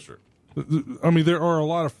kosher. I mean, there are a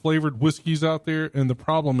lot of flavored whiskeys out there, and the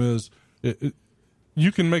problem is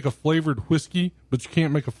you can make a flavored whiskey, but you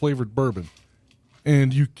can't make a flavored bourbon.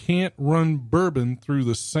 And you can't run bourbon through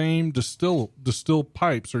the same distill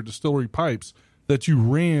pipes or distillery pipes that you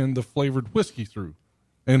ran the flavored whiskey through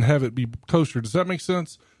and have it be kosher. Does that make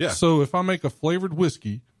sense? Yeah. So if I make a flavored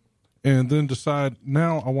whiskey and then decide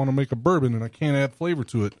now I want to make a bourbon and I can't add flavor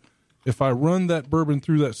to it, if I run that bourbon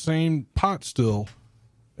through that same pot still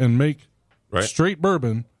and make straight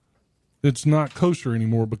bourbon, it's not kosher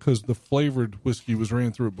anymore because the flavored whiskey was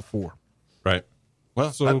ran through it before. Right.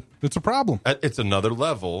 Well, So it's a problem. it's another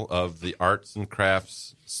level of the arts and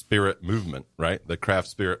crafts spirit movement, right? The craft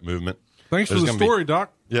spirit movement. Thanks There's for the gonna be- story,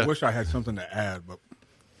 Doc. Yeah. Wish I had something to add, but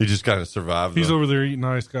He just kind of survived. He's over there eating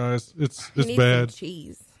ice, guys. It's You need bad. some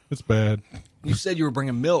cheese. It's bad. you said you were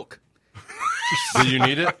bringing milk. Do you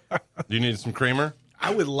need it? Do you need some creamer?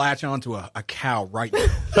 I would latch onto a cow right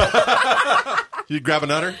now. You grab a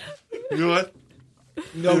nutter? You what?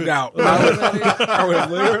 No doubt. I would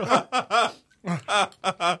literally.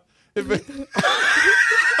 I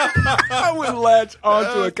would latch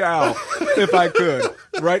onto a cow if I could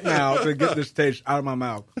right now to get this taste out of my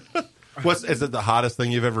mouth. Is it the hottest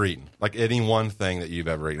thing you've ever eaten? Like any one thing that you've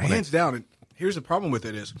ever eaten? Hands down. And here's the problem with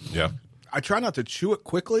it is Yeah. I try not to chew it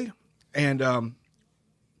quickly, and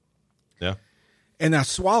Yeah. I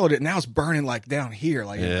swallowed it. And now it's burning like down here,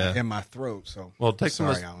 like Yeah. in my throat. So Well, take some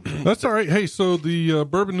of sorry, this- Alan. That's all right. Hey, so the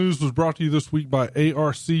Bourbon News was brought to you this week by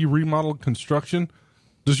ARC Remodeled Construction.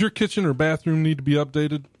 Does your kitchen or bathroom need to be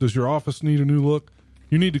updated? Does your office need a new look?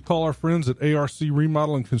 You need to call our friends at ARC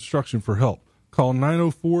Remodel and Construction for help. Call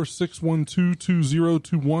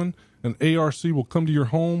 904-612-2021, and ARC will come to your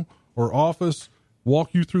home or office,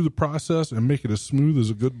 walk you through the process, and make it as smooth as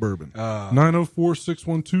a good bourbon.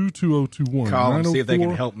 904-612-2021. Call and see if they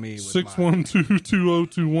can help me with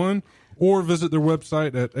 612-2021, or visit their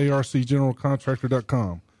website at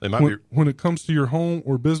arcgeneralcontractor.com. They might be- When it comes to your home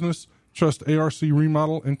or business, trust ARC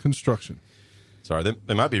Remodel and Construction. Sorry,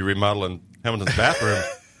 they might be remodeling Hamilton's bathroom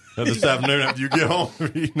this afternoon after you get home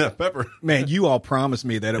eating that pepper. Man, you all promised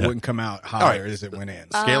me that it wouldn't come out higher as it went in.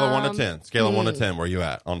 Scale of 1 to 10. Scale of 1 to 10. Where you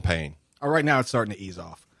at on pain? Right now, it's starting to ease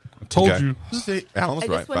off. I told Okay. you. See, Alan was I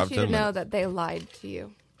right. just want 5 you to to 10 know minutes. that they lied to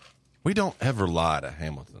you. We don't ever lie to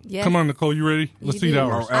Hamilton. Yes. Come on, Nicole, you ready? Let's You eat do.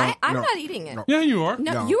 ours. I'm No. not eating it. Yeah, you are.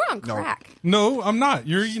 No, No, you're on no. crack. No, I'm not.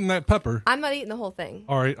 You're eating that pepper. I'm not eating the whole thing.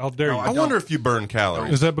 All right, I'll dare No, you. I wonder if you burn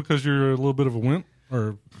calories. Is that because you're a little bit of a wimp?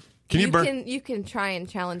 Or Can you burn? You can try and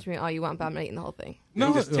challenge me all you want, but I'm not eating the whole thing.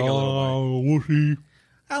 no? just take a little Oh, whoopsie.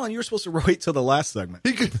 Alan, you were supposed to wait till the last segment.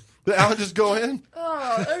 He could. Did Alan just go in?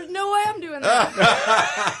 Oh, there's no way I'm doing that.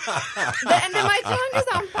 The end of my tongue is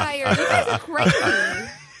on fire. You guys are crazy.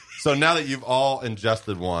 So now that you've all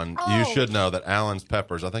ingested one, you should know that Alan's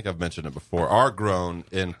peppers, I think I've mentioned it before, are grown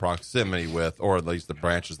in proximity with, or at least the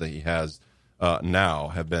branches that he has now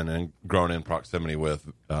have been grown in proximity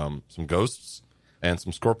with some ghosts and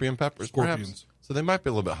some scorpion peppers, Scorpions. perhaps. So they might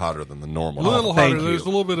be a little bit hotter than the normal. A little thank hotter. you. There's a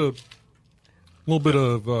little bit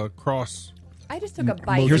of cross. I just took a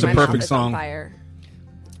bite. Here's and a my perfect mouth is on song. Fire.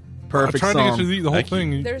 Perfect I tried to get song. you to eat the whole Thank you.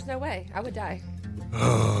 thing. There's no way. I would die.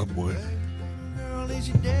 Oh boy. Girl, is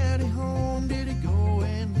your daddy home? Did he go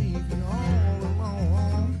and leave you all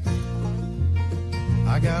alone?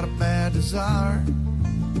 I got a bad desire.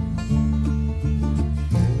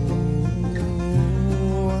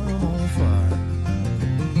 Oh, I'm on fire.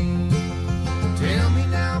 Tell me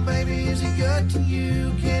now, baby, is he good to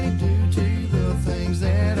you? Can he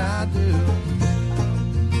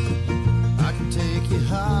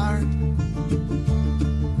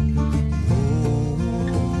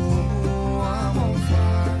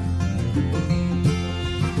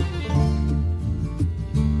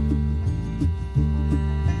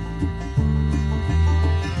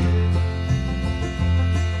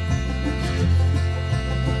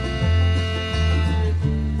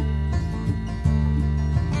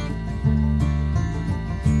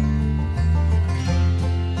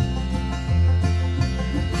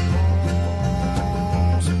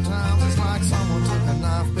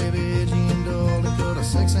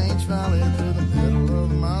 6-inch valley through the middle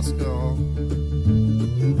of my skull.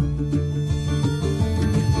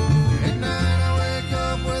 At night I wake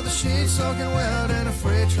up with the sheets soaking wet and a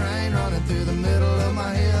freight train running through the middle of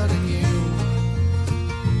my head, and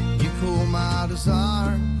you cool my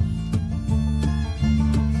desire.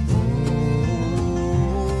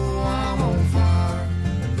 Oh, I'm on fire.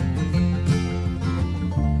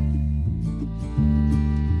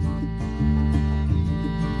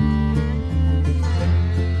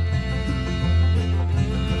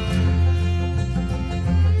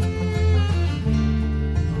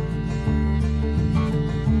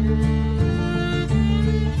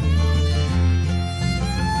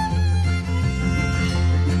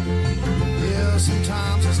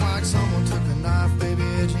 Sometimes it's like someone took a knife, baby,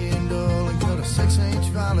 edgy and dull, and cut a 6-inch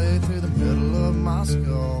valley through the middle of my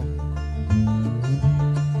skull.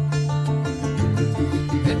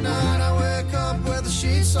 At night I wake up with the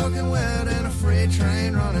sheets soaking wet and a freight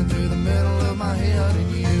train running through the middle of my head,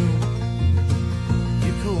 and you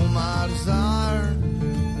cool my desire.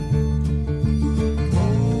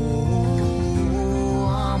 Oh,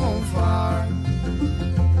 I'm on fire.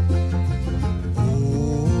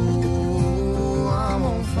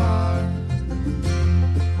 Fire.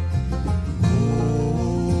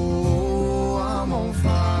 Oh, I'm on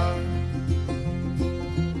fire.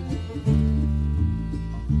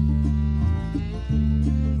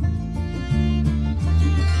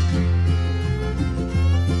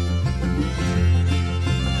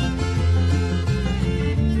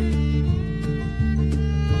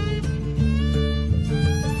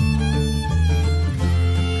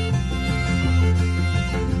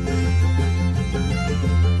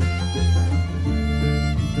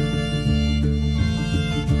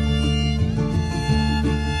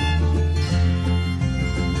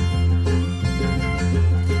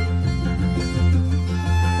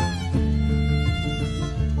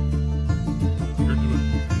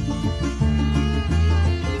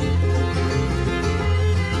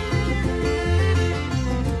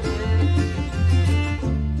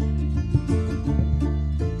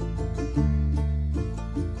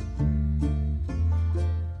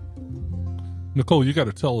 Nicole, you got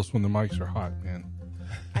to tell us when the mics are hot, man.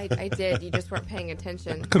 I did. You just weren't paying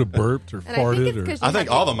attention. I could have burped or And farted. I think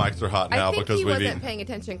all the mics are hot now I think because he we've wasn't eaten. paying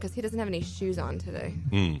attention because he doesn't have any shoes on today.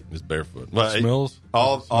 He's barefoot. Well, Smells.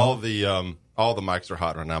 all the mics are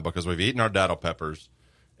hot right now because we've eaten our daddle peppers,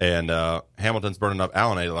 and Hamilton's burning up.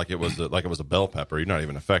 Alan ate it like it was a bell pepper. You're not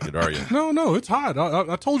even affected, are you? No, it's hot.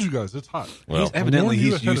 I told you guys it's hot. Well, Evidently, I warned you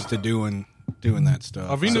he's ahead used of to time. doing that stuff.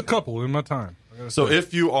 I've eaten a couple in my time. So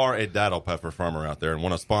if you are a daddle pepper farmer out there and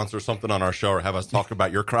want to sponsor something on our show or have us talk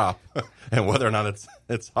about your crop and whether or not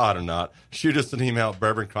it's hot or not, shoot us an email at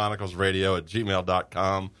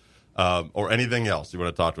bourboncroniclesradio@gmail.com or anything else you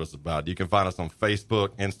want to talk to us about. You can find us on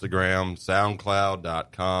Facebook, Instagram,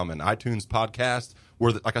 SoundCloud.com, and iTunes podcast.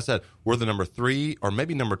 Like I said, we're the number 3 or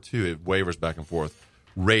maybe number 2, it wavers back and forth,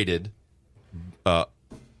 rated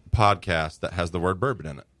podcast that has the word bourbon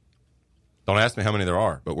in it. Don't ask me how many there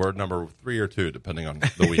are, but we're number 3 or 2, depending on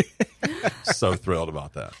the week. So thrilled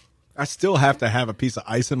about that. I still have to have a piece of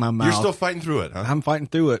ice in my mouth. You're still fighting through it, huh? I'm fighting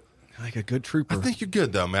through it like a good trooper. I think you're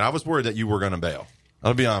good, though, man. I was worried that you were going to bail.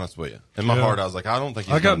 I'll be honest with you. In my heart, I was like, I don't think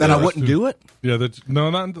he's going to that do I it. wouldn't do it. Yeah,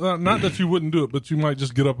 not that you wouldn't do it, but you might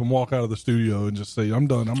just get up and walk out of the studio and just say, "I'm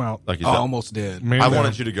done, I'm out." Like you I said. almost did. Man I down.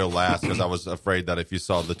 wanted you to go last because I was afraid that if you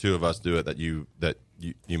saw the two of us do it, that you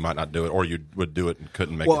might not do it, or you would do it and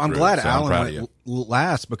couldn't make it Well, I'm through. glad So I'm Alan proud of went you.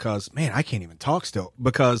 last because, man, I can't even talk still.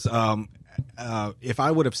 Because if I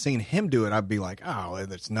would have seen him do it, I'd be like, oh,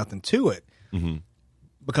 there's nothing to it. Mm-hmm.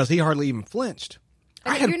 Because he hardly even flinched.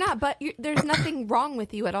 You're not, but there's nothing wrong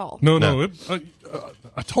with you at all. No.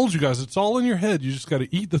 I told you guys, it's all in your head. You just got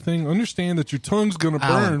to eat the thing. Understand that your tongue's going to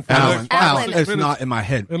burn. For the Alan, next 5 or 6 it's minutes. not in my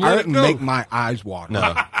head. And I let it didn't go. make my eyes water.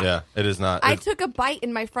 No, yeah, it is not. I took a bite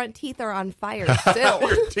and my front teeth are on fire still.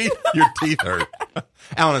 your teeth hurt.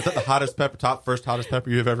 Alan, is that the hottest pepper, first hottest pepper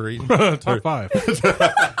you've ever eaten? Top 5.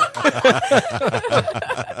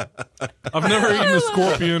 I've never eaten a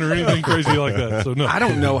scorpion or anything crazy like that. So no, I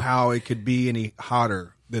don't know how it could be any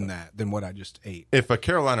hotter than that, than what I just ate. If a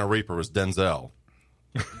Carolina Reaper was Denzel,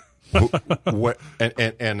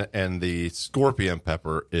 and the scorpion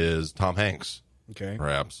pepper is Tom Hanks, Okay.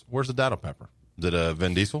 perhaps. Where's the daddle pepper? Is it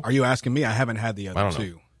Vin Diesel? Are you asking me? I haven't had the I other don't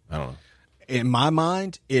two. know. I don't know. In my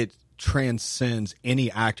mind, it transcends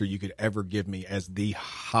any actor you could ever give me as the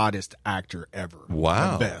hottest actor ever.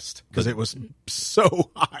 Wow. The best. Because it was so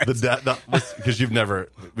hot. Because you've never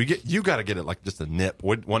you got to get it like just a nip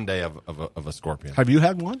one day of a scorpion. Have you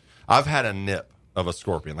had one? I've had a nip of a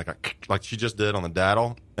scorpion, like she just did on the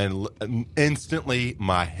daddle, and instantly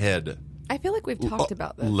my head I feel like we've talked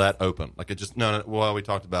about this. let open. Like it just no. Well, we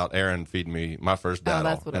talked about Aaron feeding me my first daddle,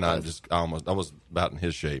 that's what it was. I was about in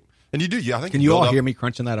his shape. And you do, I think. Can you all hear me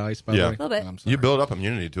crunching that ice? By the way, a little bit. I'm sorry. You build up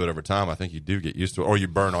immunity to it over time. I think you do get used to it, or you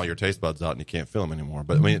burn all your taste buds out and you can't feel them anymore.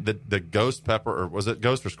 But I mean, the ghost pepper, or was it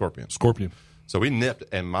ghost or scorpion? Scorpion. So we nipped,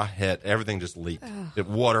 and my head, everything just leaked. It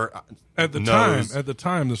water At the nose.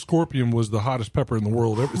 time, the scorpion was the hottest pepper in the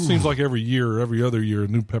world. It seems like every year, or every other year, a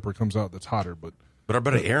new pepper comes out that's hotter. But our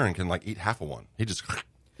buddy Aaron can eat half of one. He just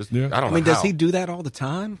Yeah. I don't know. I mean, does how. he do that all the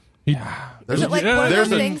time? he, Is it like one of there's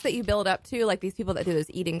those a- things that you build up to, like these people that do those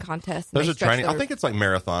eating contests? and There's they a stretch training. I their- think it's like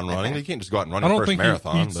marathon running. You can't just go out and run I your don't first think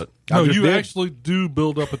marathon. he, But no, just you did. actually do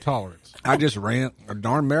build up a tolerance. I just ran a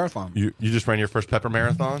darn marathon. you just ran your first pepper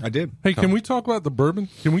marathon. I did. Hey, can we talk about the bourbon?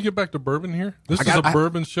 Can we get back to bourbon here? This is a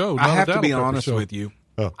bourbon show. I not have a to be Daddle Pepper honest show. with you.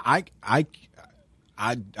 Oh.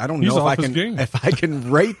 I don't He's know off his game. if I can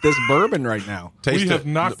rate this bourbon right now. Taste We have it.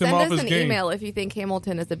 knocked him Send off us his an game. email if you think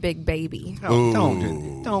Hamilton is a big baby.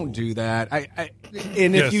 Don't do that.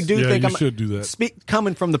 And Yes, if you do yeah, think you I'm should do that.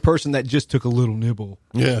 coming from the person that just took a little nibble.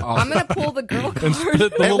 Yeah. I'm going to pull the girl card. And spit the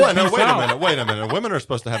Hey, little wait, piece out. wait a minute. Women are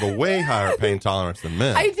supposed to have a way higher pain tolerance than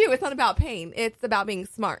men. I do. It's not about pain. It's about being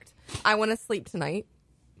smart. I want to sleep tonight.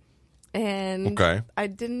 And Okay. I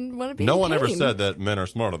didn't want to be No in one ever pain. said that men are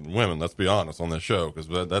smarter than women. Let's be honest on this show, because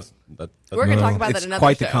that's We're going to talk about It's that another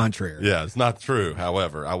quite show. the contrary. yeah, it's not true.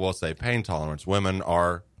 However, I will say pain tolerance. Women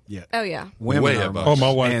are Yeah. Oh, yeah. Women Way are above. Oh,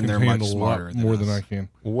 my wife and can they're much handle a smarter lot more than us. I can.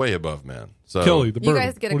 way above men. So Kelly, the You bourbon.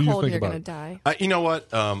 guys get a what do you cold and think you're about going to it? die. you know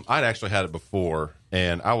what? I'd actually had it before,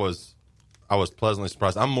 and I was pleasantly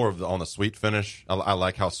surprised. I'm more of on the sweet finish. I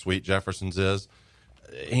like how sweet Jefferson's is.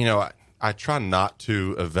 You know, I try not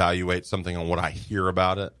to evaluate something on what I hear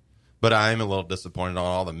about it, but I am a little disappointed on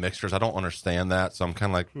all the mixtures. I don't understand that, so I'm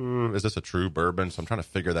kind of like, is this a true bourbon? So I'm trying to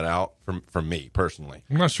figure that out for me personally.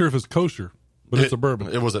 I'm not sure if it's kosher, but it's a bourbon.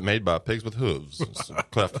 It wasn't made by pigs with hooves,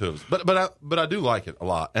 cleft hooves. But I do like it a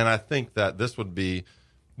lot, and I think that this would be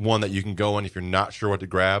one that you can go in if you're not sure what to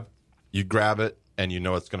grab. You grab it, and you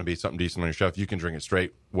know it's going to be something decent on your shelf. You can drink it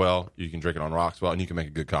straight well. You can drink it on rocks well, and you can make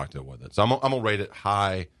a good cocktail with it. So I'm gonna rate it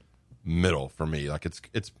high middle for me. Like it's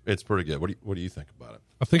pretty good. What do you think about it?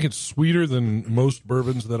 I think it's sweeter than most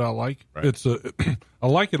bourbons that I like. Right. It's I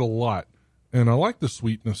like it a lot, and I like the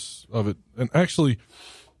sweetness of it. And actually,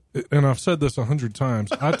 and I've said this 100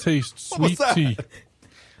 times, I taste sweet that? tea.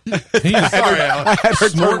 He is Sorry, Alan.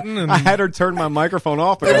 snorting and I had her turn my microphone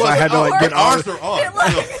off because I had to get ours on. are on.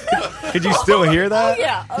 Could you still hear that?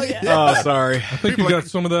 Yeah. Oh, yeah. Oh, sorry. I think you got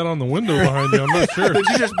some of that on the window behind you. I'm not sure. Did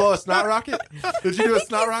you just blow a snot rocket? Did you do a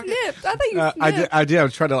snot rocket? Snipped. I thought you snipped. I did. I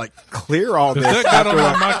was trying to clear all If this. that got on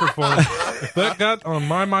after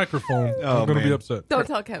my microphone, I'm going to be man. upset. Don't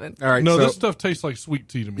tell Kevin. All right. No, so, this stuff tastes like sweet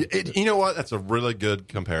tea to me. You know what? That's a really good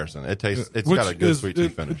comparison. It's Which got a good is- sweet tea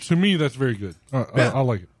finish. To me, that's very good. Yeah. I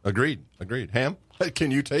like it. Agreed. Ham, can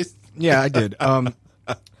you taste? yeah, I did. I'm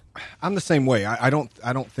the same way. I don't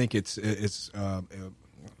think it's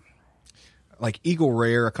like Eagle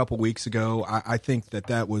Rare a couple weeks ago. I think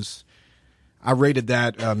that was. I rated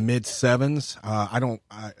that mid sevens. I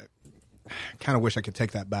kind of wish I could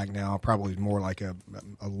take that back now. Probably more like a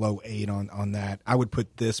low 8 on that. I would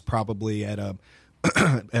put this probably at a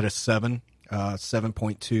at a 7,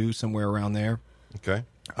 7.2, somewhere around there. Okay.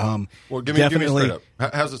 Well, give me a definitely- straight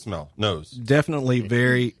up. How's it smell? Nose. Definitely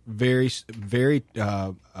very, very, very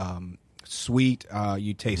sweet.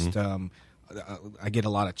 You taste. I get a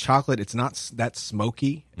lot of chocolate. It's not that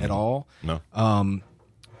smoky at all. No.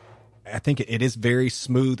 I think it is very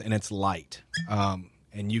smooth and it's light.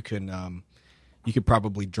 And you could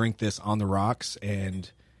probably drink this on the rocks and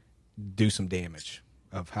do some damage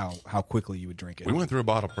of how quickly you would drink it. We went through a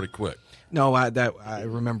bottle pretty quick. No, I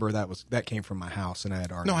remember that came from my house and I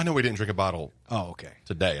had already. No, I know we didn't drink a bottle Oh, okay.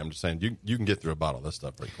 today. I'm just saying you can get through a bottle of this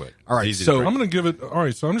stuff pretty quick. All right, It's easy so- to drink. I'm going to give it. All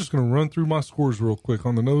right, so I'm just going to run through my scores real quick.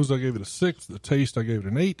 On the nose, I gave it a 6. The taste, I gave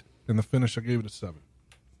it an 8. And the finish, I gave it a 7.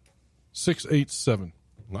 6, 8, 7.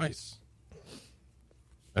 Nice.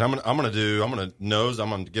 And I'm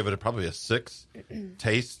gonna give it probably a 6.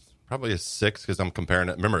 Taste probably a 6 because I'm comparing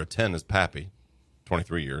it. Remember, a 10 is Pappy,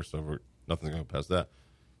 23 years, so nothing's gonna go past that.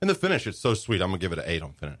 And the finish, it's so sweet. I'm gonna give it an 8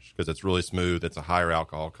 on finish because it's really smooth. It's a higher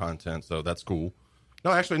alcohol content, so that's cool.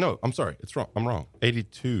 No, actually, no. I'm sorry. It's wrong. I'm wrong.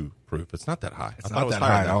 82 proof. It's not that high. I thought not it was that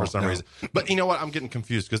higher high than at that for all, some no. reason. But you know what? I'm getting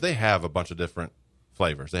confused because they have a bunch of different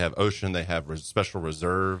flavors. They have Ocean. They have Special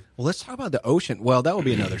Reserve. Well, let's talk about the ocean. Well, that will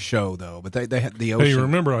be another show though. But they had the ocean. Hey,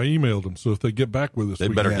 remember I emailed them, so if they get back with us, They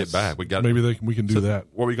we better can- get back. We got maybe we can do that.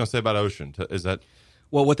 What were you going to say about Ocean? Is that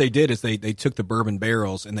Well, what they did is they took the bourbon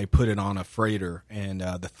barrels and they put it on a freighter, and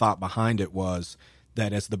the thought behind it was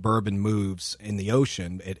that as the bourbon moves in the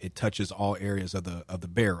ocean, it touches all areas of the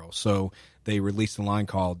barrel. So they released a line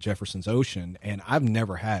called Jefferson's Ocean, and I've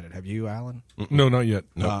never had it. Have you, Alan? No, not yet.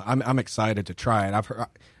 I'm excited to try it.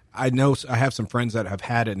 I know I have some friends that have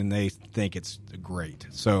had it, and they think it's great.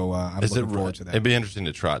 So I'm looking forward to that. It'd be interesting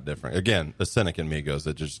to try it different. Again, the cynic in me goes, is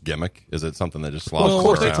it just gimmick? Is it something that just Well,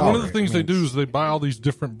 slops around? one of the things they do is they buy all these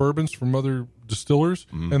different bourbons from other distillers,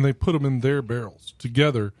 and they put them in their barrels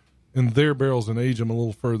together in their barrels and age them a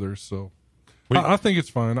little further. So I think it's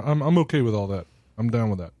fine. I'm okay with all that. I'm down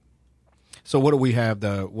with that. So what do we have?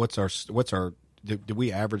 What's our? Did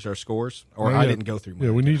we average our scores? Or I didn't go through mine.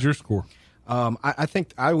 Yeah, we need your score. I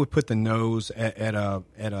think I would put the nose at a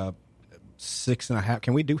 6.5.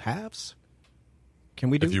 Can we do halves? Can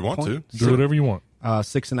we do? If you want to, do whatever you want.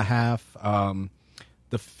 6.5.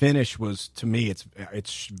 The finish was, to me,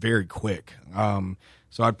 it's very quick.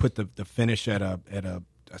 So I'd put the finish at a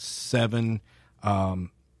 7. And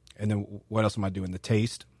then what else am I doing? The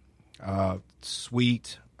taste,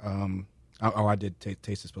 sweet. I did.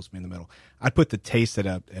 Taste is supposed to be in the middle. I'd put the taste at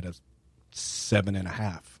a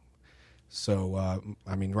 7.5. So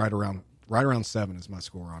I mean, right around 7 is my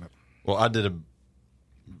score on it. Well, I did a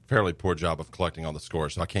fairly poor job of collecting all the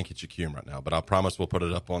scores, so I can't get you Cume right now. But I promise we'll put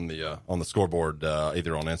it up on the scoreboard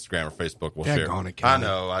either on Instagram or Facebook. We'll share. Daggone it, Kelly. I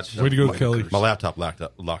know. Way to go, Kelly. My laptop locked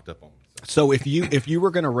up on me. So if you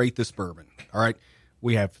were going to rate this bourbon, all right,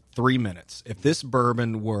 we have 3 minutes. If this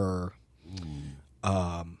bourbon were,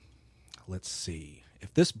 let's see,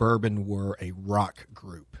 if this bourbon were a rock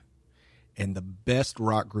group, and the best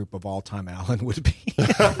rock group of all time, Alan, would be.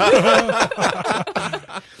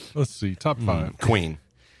 Let's see, top 5. Queen.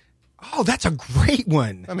 Oh, that's a great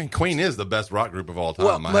one. I mean, Queen is the best rock group of all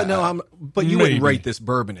time. But you wouldn't rate this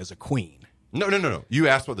bourbon as a Queen. No. You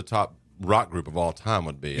asked what the top rock group of all time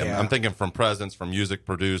would be. Yeah. I'm thinking from presence, from music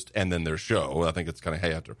produced, and then their show. I think it's kind of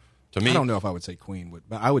to me. I don't know if I would say Queen would,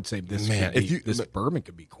 but I would say this. This bourbon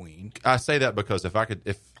could be Queen. I say that because I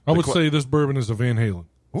would say this bourbon is a Van Halen.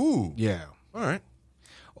 Ooh, yeah. All right.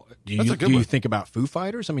 Do you think about Foo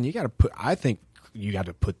Fighters? I mean, you got to put. I think you got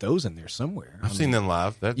to put those in there somewhere. I've seen them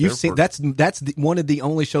live. You've seen that's one of the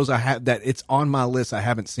only shows I have that it's on my list. I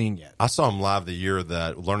haven't seen yet. I saw them live the year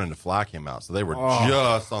that Learning to Fly came out, so they were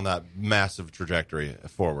just on that massive trajectory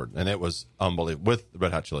forward, and it was unbelievable with the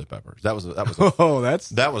Red Hot Chili Peppers. That was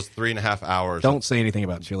that was 3.5 hours. Don't say anything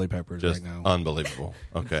about Chili Peppers just right now. Unbelievable.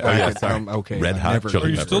 Okay. Sorry. Okay. Red Hot Chili Peppers. Are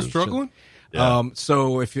you still struggling? Yeah.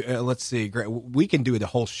 So if let's see, we can do the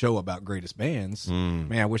whole show about greatest bands.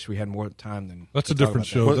 Man, I wish we had more time than. That's a different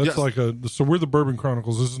show. Well, That's like so we're the Bourbon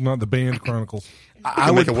Chronicles. This is not the band Chronicles.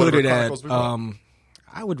 I would put it at.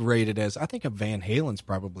 I would rate it as. I think a Van Halen's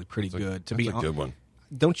probably pretty good. That's a good one.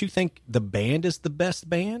 Don't you think the band is the best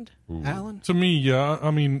band, Alan? To me, yeah.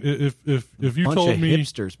 I mean, if you Bunch told of me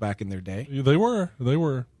hipsters back in their day, they were.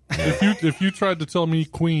 If you tried to tell me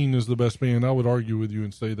Queen is the best band, I would argue with you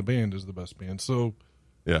and say the band is the best band. So,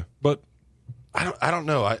 yeah, but I don't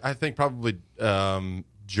know. I think probably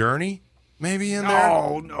Journey maybe in there.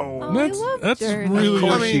 Oh no, that's Journey. really. Of I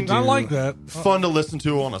course mean, you I do. like that. Fun to listen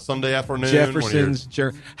to on a Sunday afternoon. Jefferson's.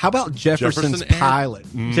 How about Jefferson's Jefferson Pilot?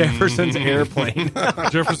 Jefferson's Airplane.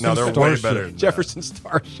 Jefferson No, they're way Starship. better than that. Jefferson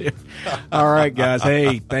Starship. All right, guys.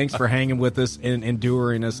 Hey, thanks for hanging with us and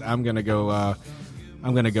enduring us. I'm gonna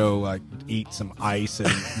go eat some ice and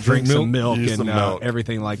drink some milk Use and some milk.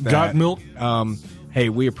 everything like that. Got milk? Hey,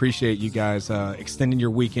 we appreciate you guys extending your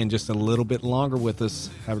weekend just a little bit longer with us.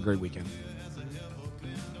 Have a great weekend.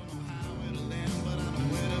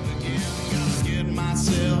 Get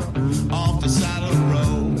myself off the side of the